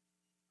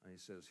and he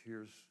says,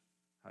 here's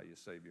how you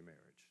save your marriage.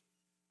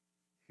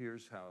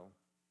 Here's how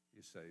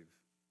you save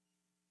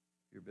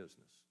your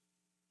business.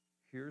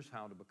 Here's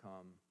how to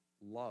become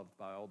loved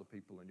by all the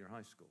people in your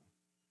high school.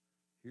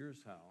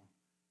 Here's how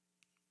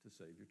to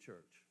save your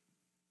church.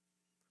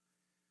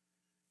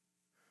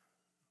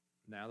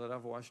 Now that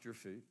I've washed your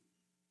feet,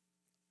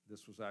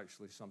 this was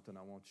actually something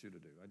I want you to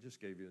do. I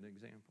just gave you an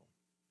example,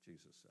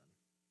 Jesus said.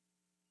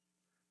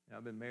 Now,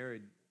 I've been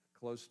married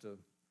close to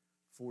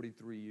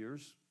 43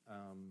 years.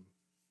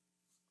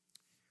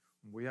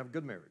 We have a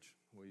good marriage.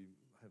 We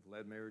have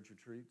led marriage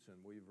retreats, and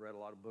we've read a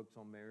lot of books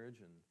on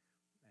marriage, and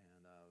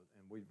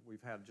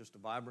we've had just a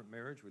vibrant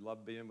marriage. We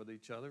love being with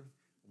each other.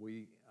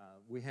 We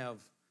have,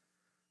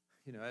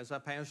 as I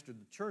pastored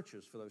the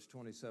churches for those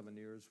 27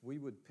 years, we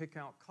would pick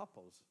out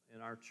couples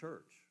in our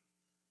church,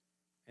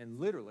 and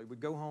literally we'd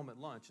go home at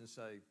lunch and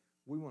say,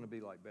 we want to be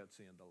like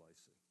Betsy and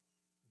DeLacy.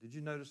 Did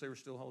you notice they were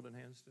still holding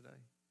hands today?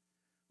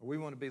 Or we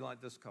want to be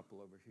like this couple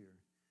over here.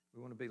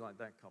 We want to be like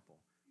that couple.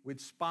 We'd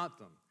spot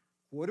them.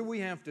 What do we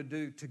have to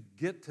do to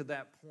get to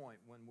that point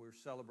when we're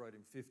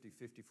celebrating 50,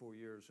 54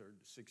 years or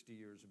 60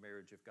 years of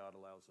marriage if God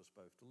allows us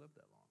both to live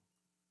that long?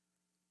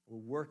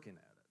 We're working at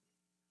it,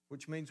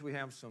 which means we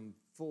have some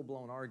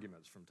full-blown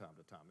arguments from time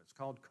to time. It's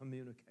called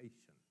communication.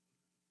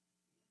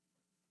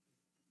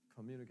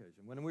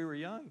 Communication. When we were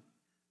young,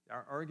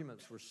 our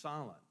arguments were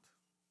silent.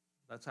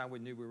 That's how we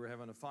knew we were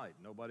having a fight.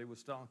 Nobody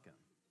was talking.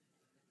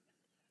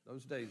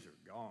 Those days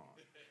are gone.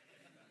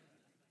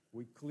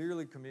 We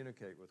clearly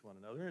communicate with one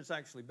another, and it's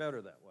actually better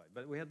that way.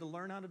 But we had to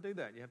learn how to do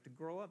that. You have to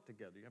grow up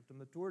together. You have to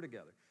mature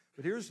together.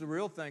 But here's the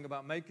real thing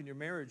about making your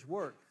marriage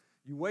work.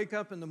 You wake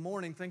up in the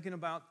morning thinking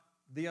about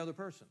the other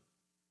person.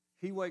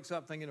 He wakes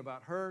up thinking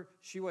about her.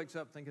 She wakes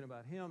up thinking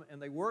about him.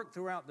 And they work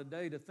throughout the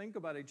day to think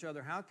about each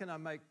other. How can I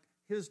make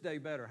his day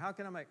better? How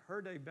can I make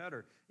her day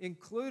better?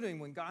 Including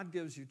when God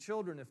gives you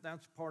children, if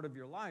that's part of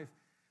your life.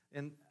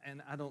 And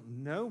I don't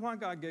know why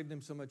God gave them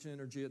so much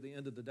energy at the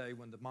end of the day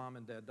when the mom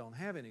and dad don't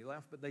have any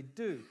left, but they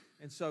do.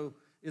 And so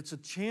it's a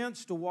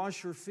chance to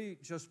wash your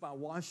feet just by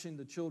washing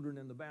the children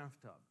in the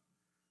bathtub.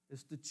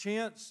 It's the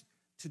chance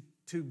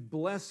to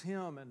bless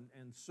him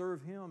and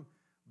serve him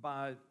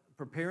by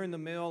preparing the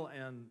meal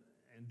and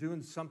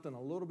doing something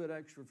a little bit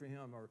extra for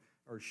him.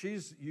 Or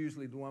she's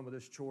usually the one with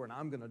this chore, and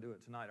I'm going to do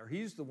it tonight. Or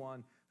he's the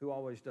one who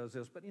always does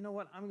this. But you know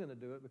what? I'm going to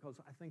do it because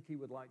I think he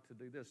would like to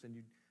do this. And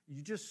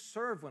you just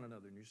serve one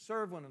another, and you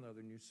serve one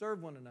another, and you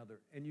serve one another.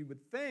 And you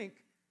would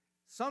think,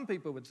 some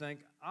people would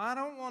think, I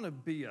don't want to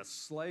be a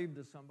slave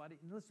to somebody.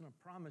 And listen, I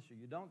promise you,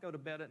 you don't go to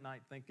bed at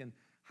night thinking,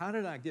 how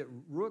did I get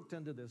rooked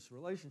into this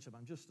relationship?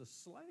 I'm just a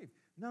slave.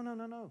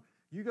 No.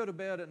 You go to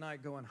bed at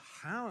night going,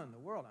 how in the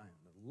world? I am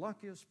the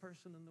luckiest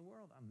person in the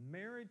world. I'm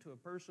married to a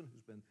person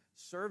who's been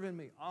serving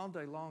me all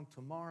day long.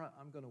 Tomorrow,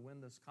 I'm going to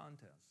win this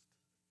contest.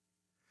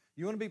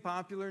 You want to be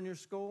popular in your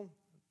school?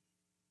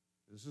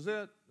 This is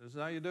it. This is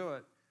how you do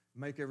it.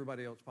 Make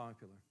everybody else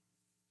popular.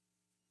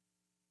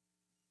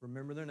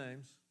 remember their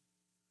names,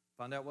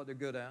 find out what they're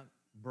good at,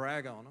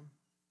 brag on them,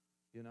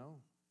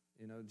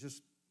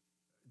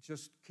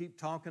 just keep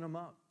talking them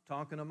up,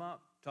 talking them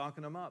up,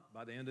 talking them up.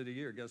 By the end of the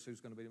year, guess who's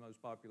going to be the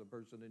most popular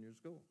person in your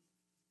school?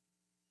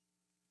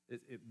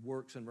 It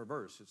works in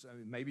reverse.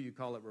 Maybe you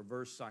call it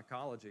reverse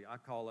psychology. I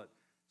call it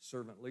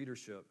servant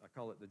leadership. I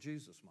call it the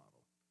Jesus model.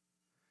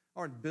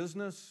 Or in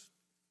business,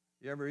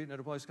 you ever eaten at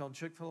a place called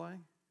Chick-fil-A?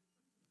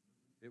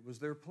 It was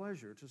their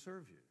pleasure to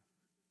serve you.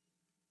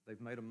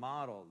 They've made a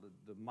model.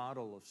 The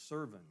model of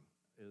serving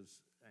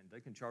is, and they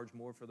can charge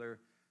more for their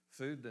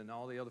food than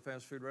all the other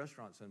fast food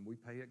restaurants, and we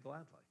pay it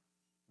gladly.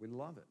 We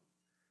love it.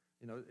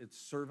 It's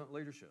servant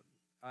leadership.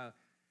 And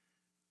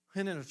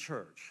in a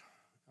church.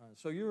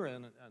 So you're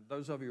in,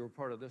 those of you who are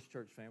part of this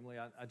church family,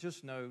 I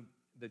just know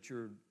that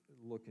you're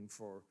looking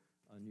for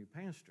a new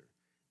pastor.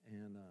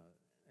 And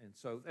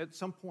so at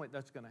some point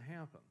that's going to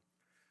happen.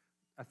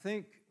 I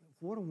think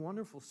what a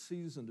wonderful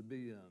season to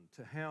be in,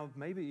 to have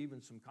maybe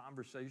even some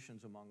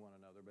conversations among one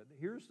another. But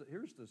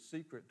here's the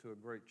secret to a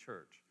great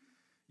church.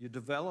 You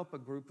develop a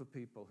group of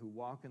people who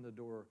walk in the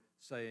door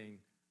saying,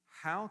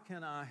 how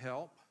can I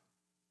help?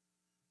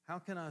 How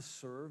can I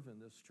serve in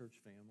this church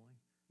family?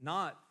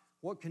 Not,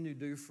 what can you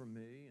do for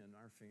me and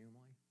our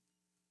family?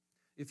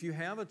 If you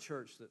have a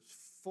church that's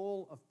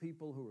full of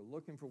people who are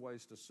looking for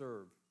ways to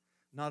serve,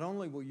 not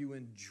only will you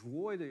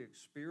enjoy the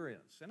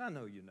experience, and I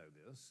know you know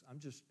this, I'm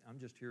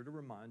just here to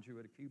remind you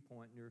at a key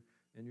point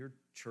in your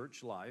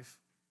church life,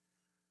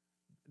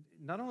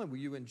 not only will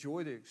you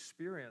enjoy the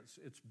experience,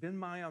 it's been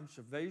my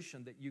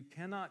observation that you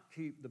cannot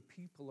keep the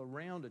people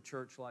around a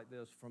church like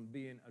this from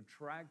being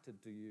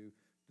attracted to you.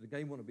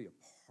 They want to be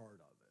a part of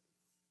it.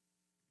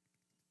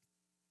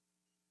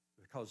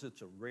 Because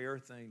it's a rare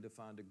thing to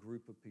find a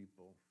group of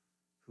people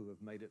who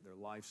have made it their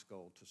life's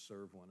goal to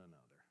serve one another.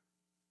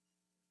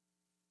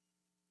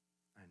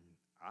 And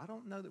I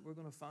don't know that we're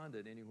going to find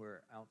it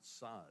anywhere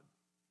outside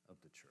of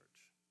the church.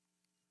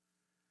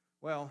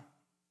 Well,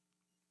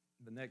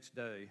 the next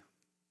day,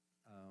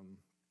 I'm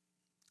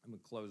going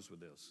to close with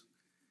this.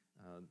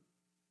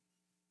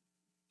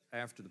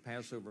 After the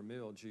Passover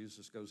meal,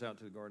 Jesus goes out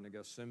to the Garden of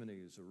Gethsemane.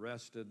 He's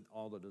arrested.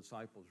 All the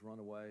disciples run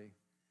away.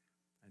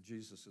 And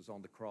Jesus is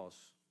on the cross,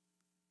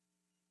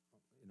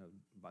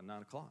 by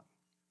 9 o'clock.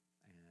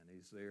 And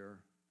he's there.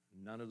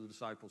 None of the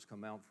disciples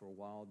come out for a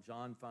while.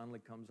 John finally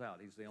comes out.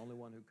 He's the only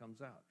one who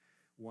comes out.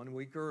 1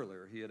 week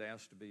earlier, he had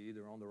asked to be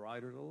either on the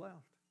right or the left.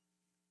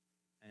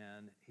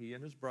 And he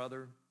and his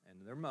brother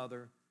and their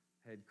mother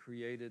had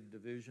created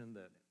division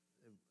that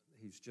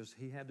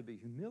he had to be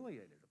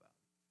humiliated about.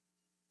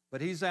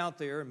 But he's out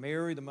there.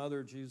 Mary, the mother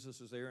of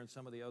Jesus, is there, and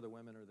some of the other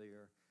women are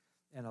there.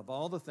 And of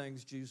all the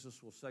things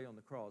Jesus will say on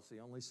the cross, he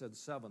only said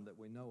 7 that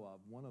we know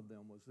of. One of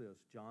them was this: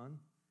 John,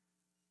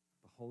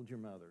 behold your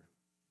mother.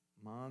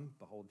 Mom,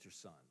 behold your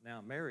son.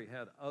 Now, Mary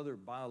had other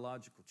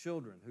biological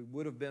children who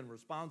would have been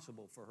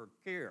responsible for her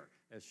care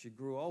as she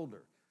grew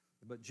older.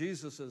 But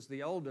Jesus is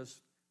the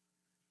oldest.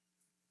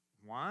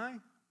 Why?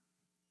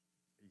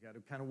 You got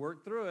to kind of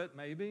work through it,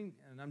 maybe.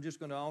 And I'm just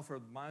going to offer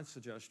my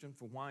suggestion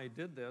for why he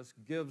did this.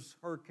 Gives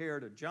her care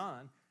to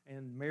John,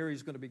 and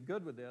Mary's going to be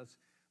good with this.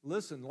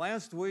 Listen,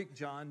 last week,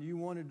 John, you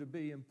wanted to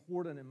be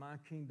important in my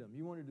kingdom.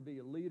 You wanted to be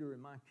a leader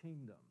in my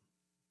kingdom.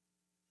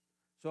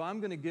 So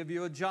I'm going to give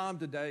you a job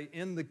today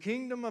in the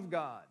kingdom of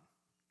God.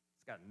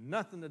 It's got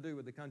nothing to do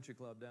with the country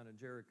club down in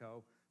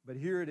Jericho, but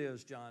here it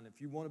is, John. If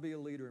you want to be a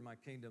leader in my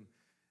kingdom,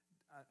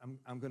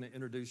 I'm going to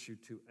introduce you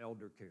to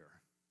elder care.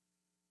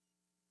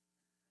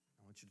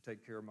 I want you to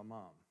take care of my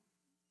mom.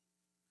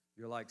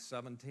 You're like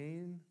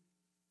 17,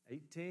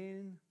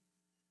 18.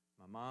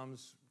 My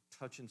mom's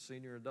touching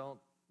senior adult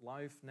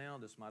life now.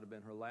 This might have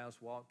been her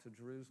last walk to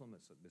Jerusalem.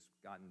 It's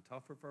gotten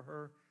tougher for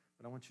her,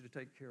 but I want you to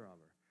take care of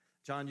her.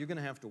 John, you're going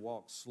to have to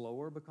walk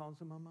slower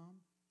because of my mom.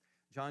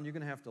 John, you're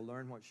going to have to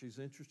learn what she's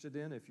interested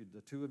in.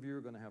 The two of you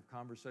are going to have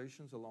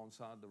conversations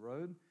alongside the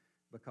road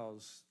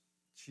because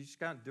she's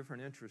got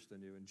different interests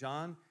than you. And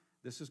John,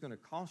 this is going to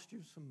cost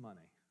you some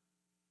money.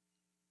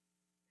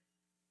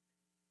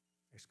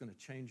 It's going to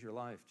change your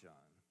life, John.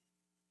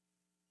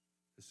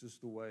 This is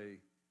the way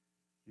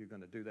you're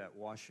going to do that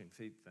washing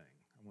feet thing.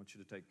 I want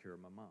you to take care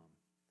of my mom.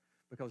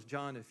 Because,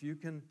 John, if you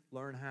can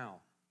learn how,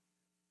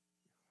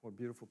 what a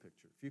beautiful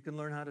picture. If you can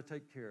learn how to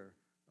take care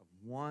of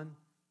one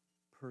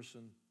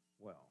person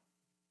well,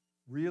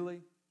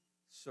 really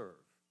serve,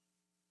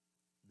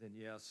 then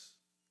yes,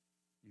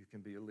 you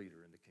can be a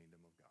leader in the kingdom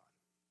of God.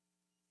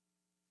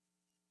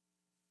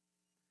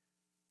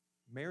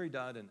 Mary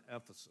died in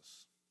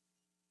Ephesus,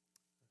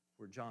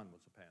 where John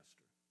was a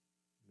pastor,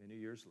 many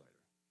years later.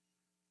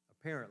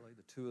 Apparently,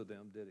 the two of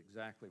them did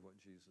exactly what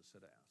Jesus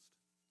had asked.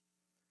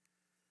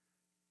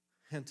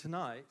 And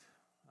tonight,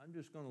 I'm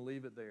just going to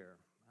leave it there.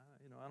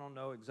 I don't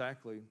know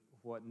exactly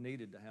what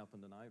needed to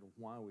happen tonight or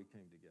why we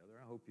came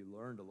together. I hope you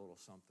learned a little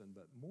something,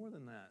 but more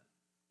than that,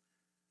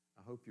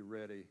 I hope you're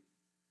ready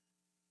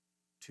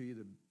to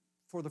either,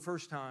 for the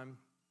first time,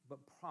 but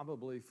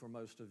probably for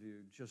most of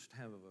you, just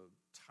have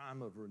a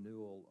time of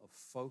renewal, of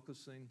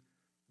focusing.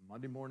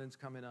 Monday morning's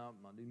coming up.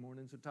 Monday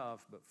mornings are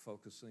tough, but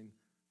focusing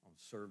on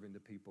serving the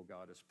people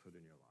God has put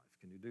in your life.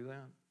 Can you do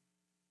that?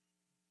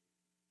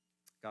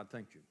 God,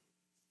 thank you.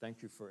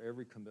 Thank you for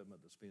every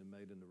commitment that's being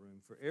made in the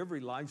room, for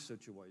every life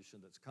situation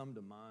that's come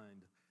to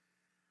mind.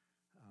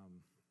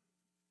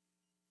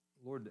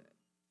 Lord,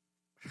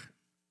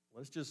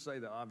 let's just say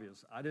the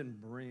obvious. I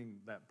didn't bring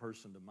that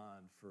person to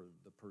mind for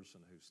the person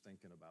who's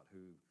thinking about who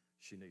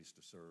she needs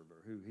to serve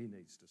or who he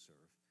needs to serve.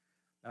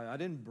 I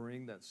didn't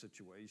bring that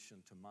situation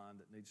to mind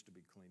that needs to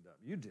be cleaned up.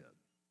 You did.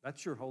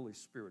 That's your Holy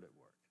Spirit at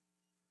work.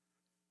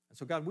 And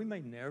so, God, we may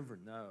never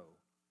know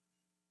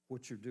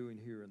what you're doing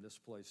here in this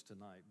place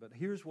tonight, but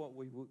here's what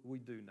we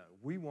do know.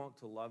 We want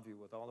to love you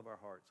with all of our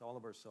hearts, all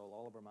of our soul,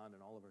 all of our mind,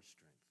 and all of our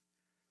strength.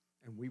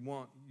 And we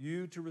want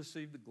you to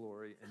receive the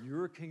glory and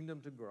your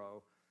kingdom to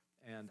grow.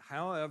 And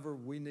however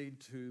we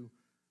need to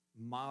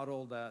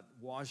model that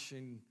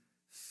washing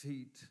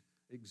feet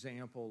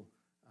example,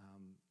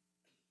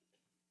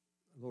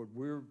 Lord,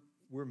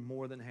 we're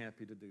more than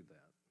happy to do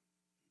that.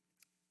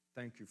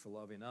 Thank you for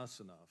loving us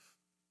enough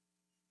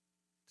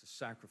to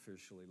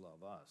sacrificially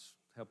love us.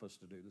 Help us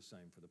to do the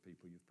same for the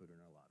people you've put in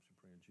our lives. We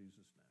pray in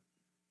Jesus' name.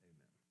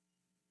 Amen.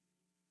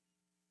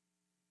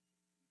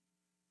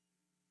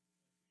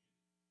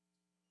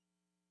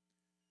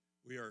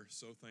 We are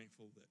so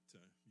thankful that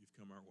you've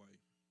come our way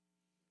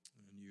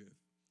and you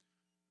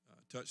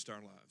have touched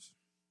our lives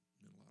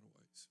in a lot of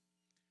ways.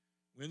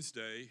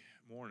 Wednesday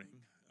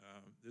morning,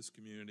 this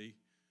community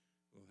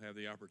will have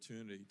the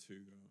opportunity to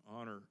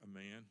honor a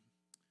man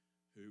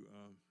who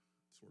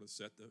sort of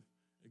set the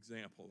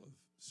example of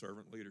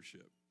servant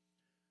leadership.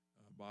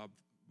 Bob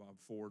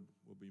Ford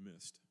will be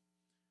missed,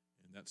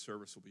 and that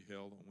service will be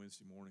held on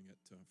Wednesday morning at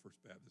First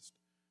Baptist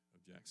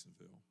of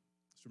Jacksonville.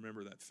 Let's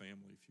remember that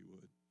family, if you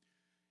would.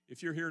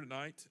 If you're here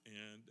tonight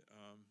and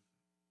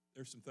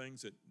there's some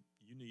things that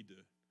you need to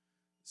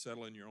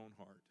settle in your own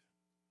heart,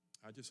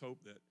 I just hope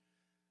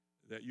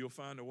that you'll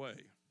find a way,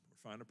 or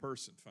find a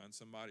person, find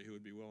somebody who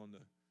would be willing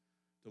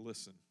to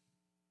listen,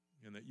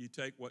 and that you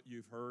take what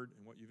you've heard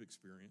and what you've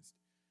experienced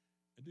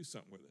and do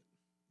something with it.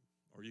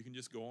 Or you can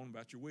just go on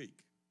about your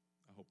week.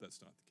 I hope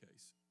that's not the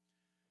case.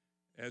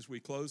 As we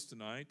close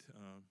tonight,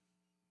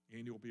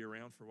 Andy will be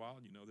around for a while.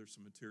 You know, there's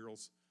some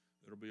materials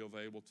that will be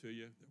available to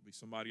you. There'll be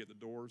somebody at the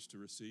doors to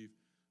receive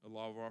a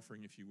love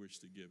offering if you wish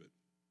to give it.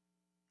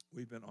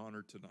 We've been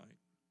honored tonight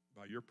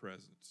by your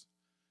presence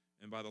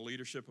and by the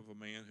leadership of a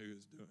man who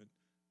is doing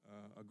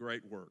a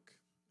great work.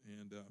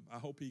 And I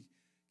hope he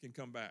can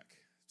come back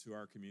to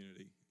our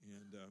community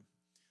and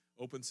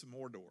open some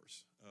more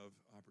doors of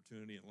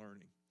opportunity and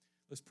learning.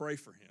 Let's pray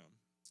for him.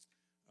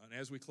 And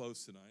as we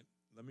close tonight,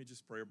 let me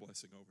just pray a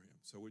blessing over him.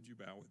 So would you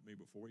bow with me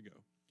before we go?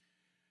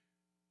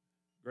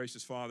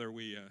 Gracious Father,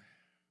 we've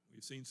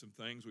seen some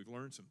things, we've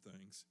learned some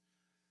things,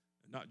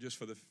 not just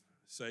for the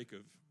sake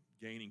of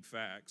gaining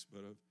facts, but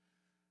of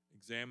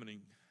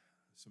examining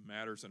some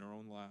matters in our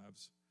own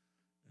lives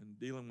and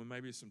dealing with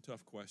maybe some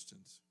tough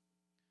questions.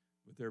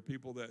 But there are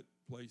people that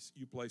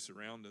you place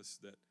around us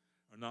that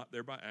are not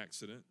there by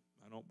accident.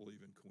 I don't believe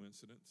in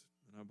coincidence,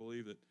 and I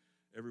believe that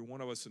every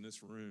one of us in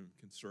this room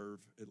can serve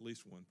at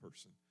least one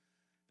person.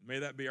 And may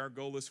that be our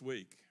goal this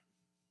week.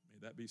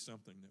 May that be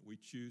something that we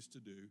choose to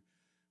do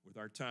with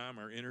our time,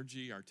 our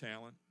energy, our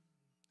talent.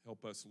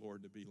 Help us,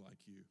 Lord, to be like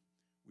you.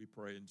 We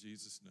pray in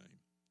Jesus' name.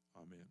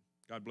 Amen.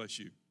 God bless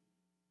you.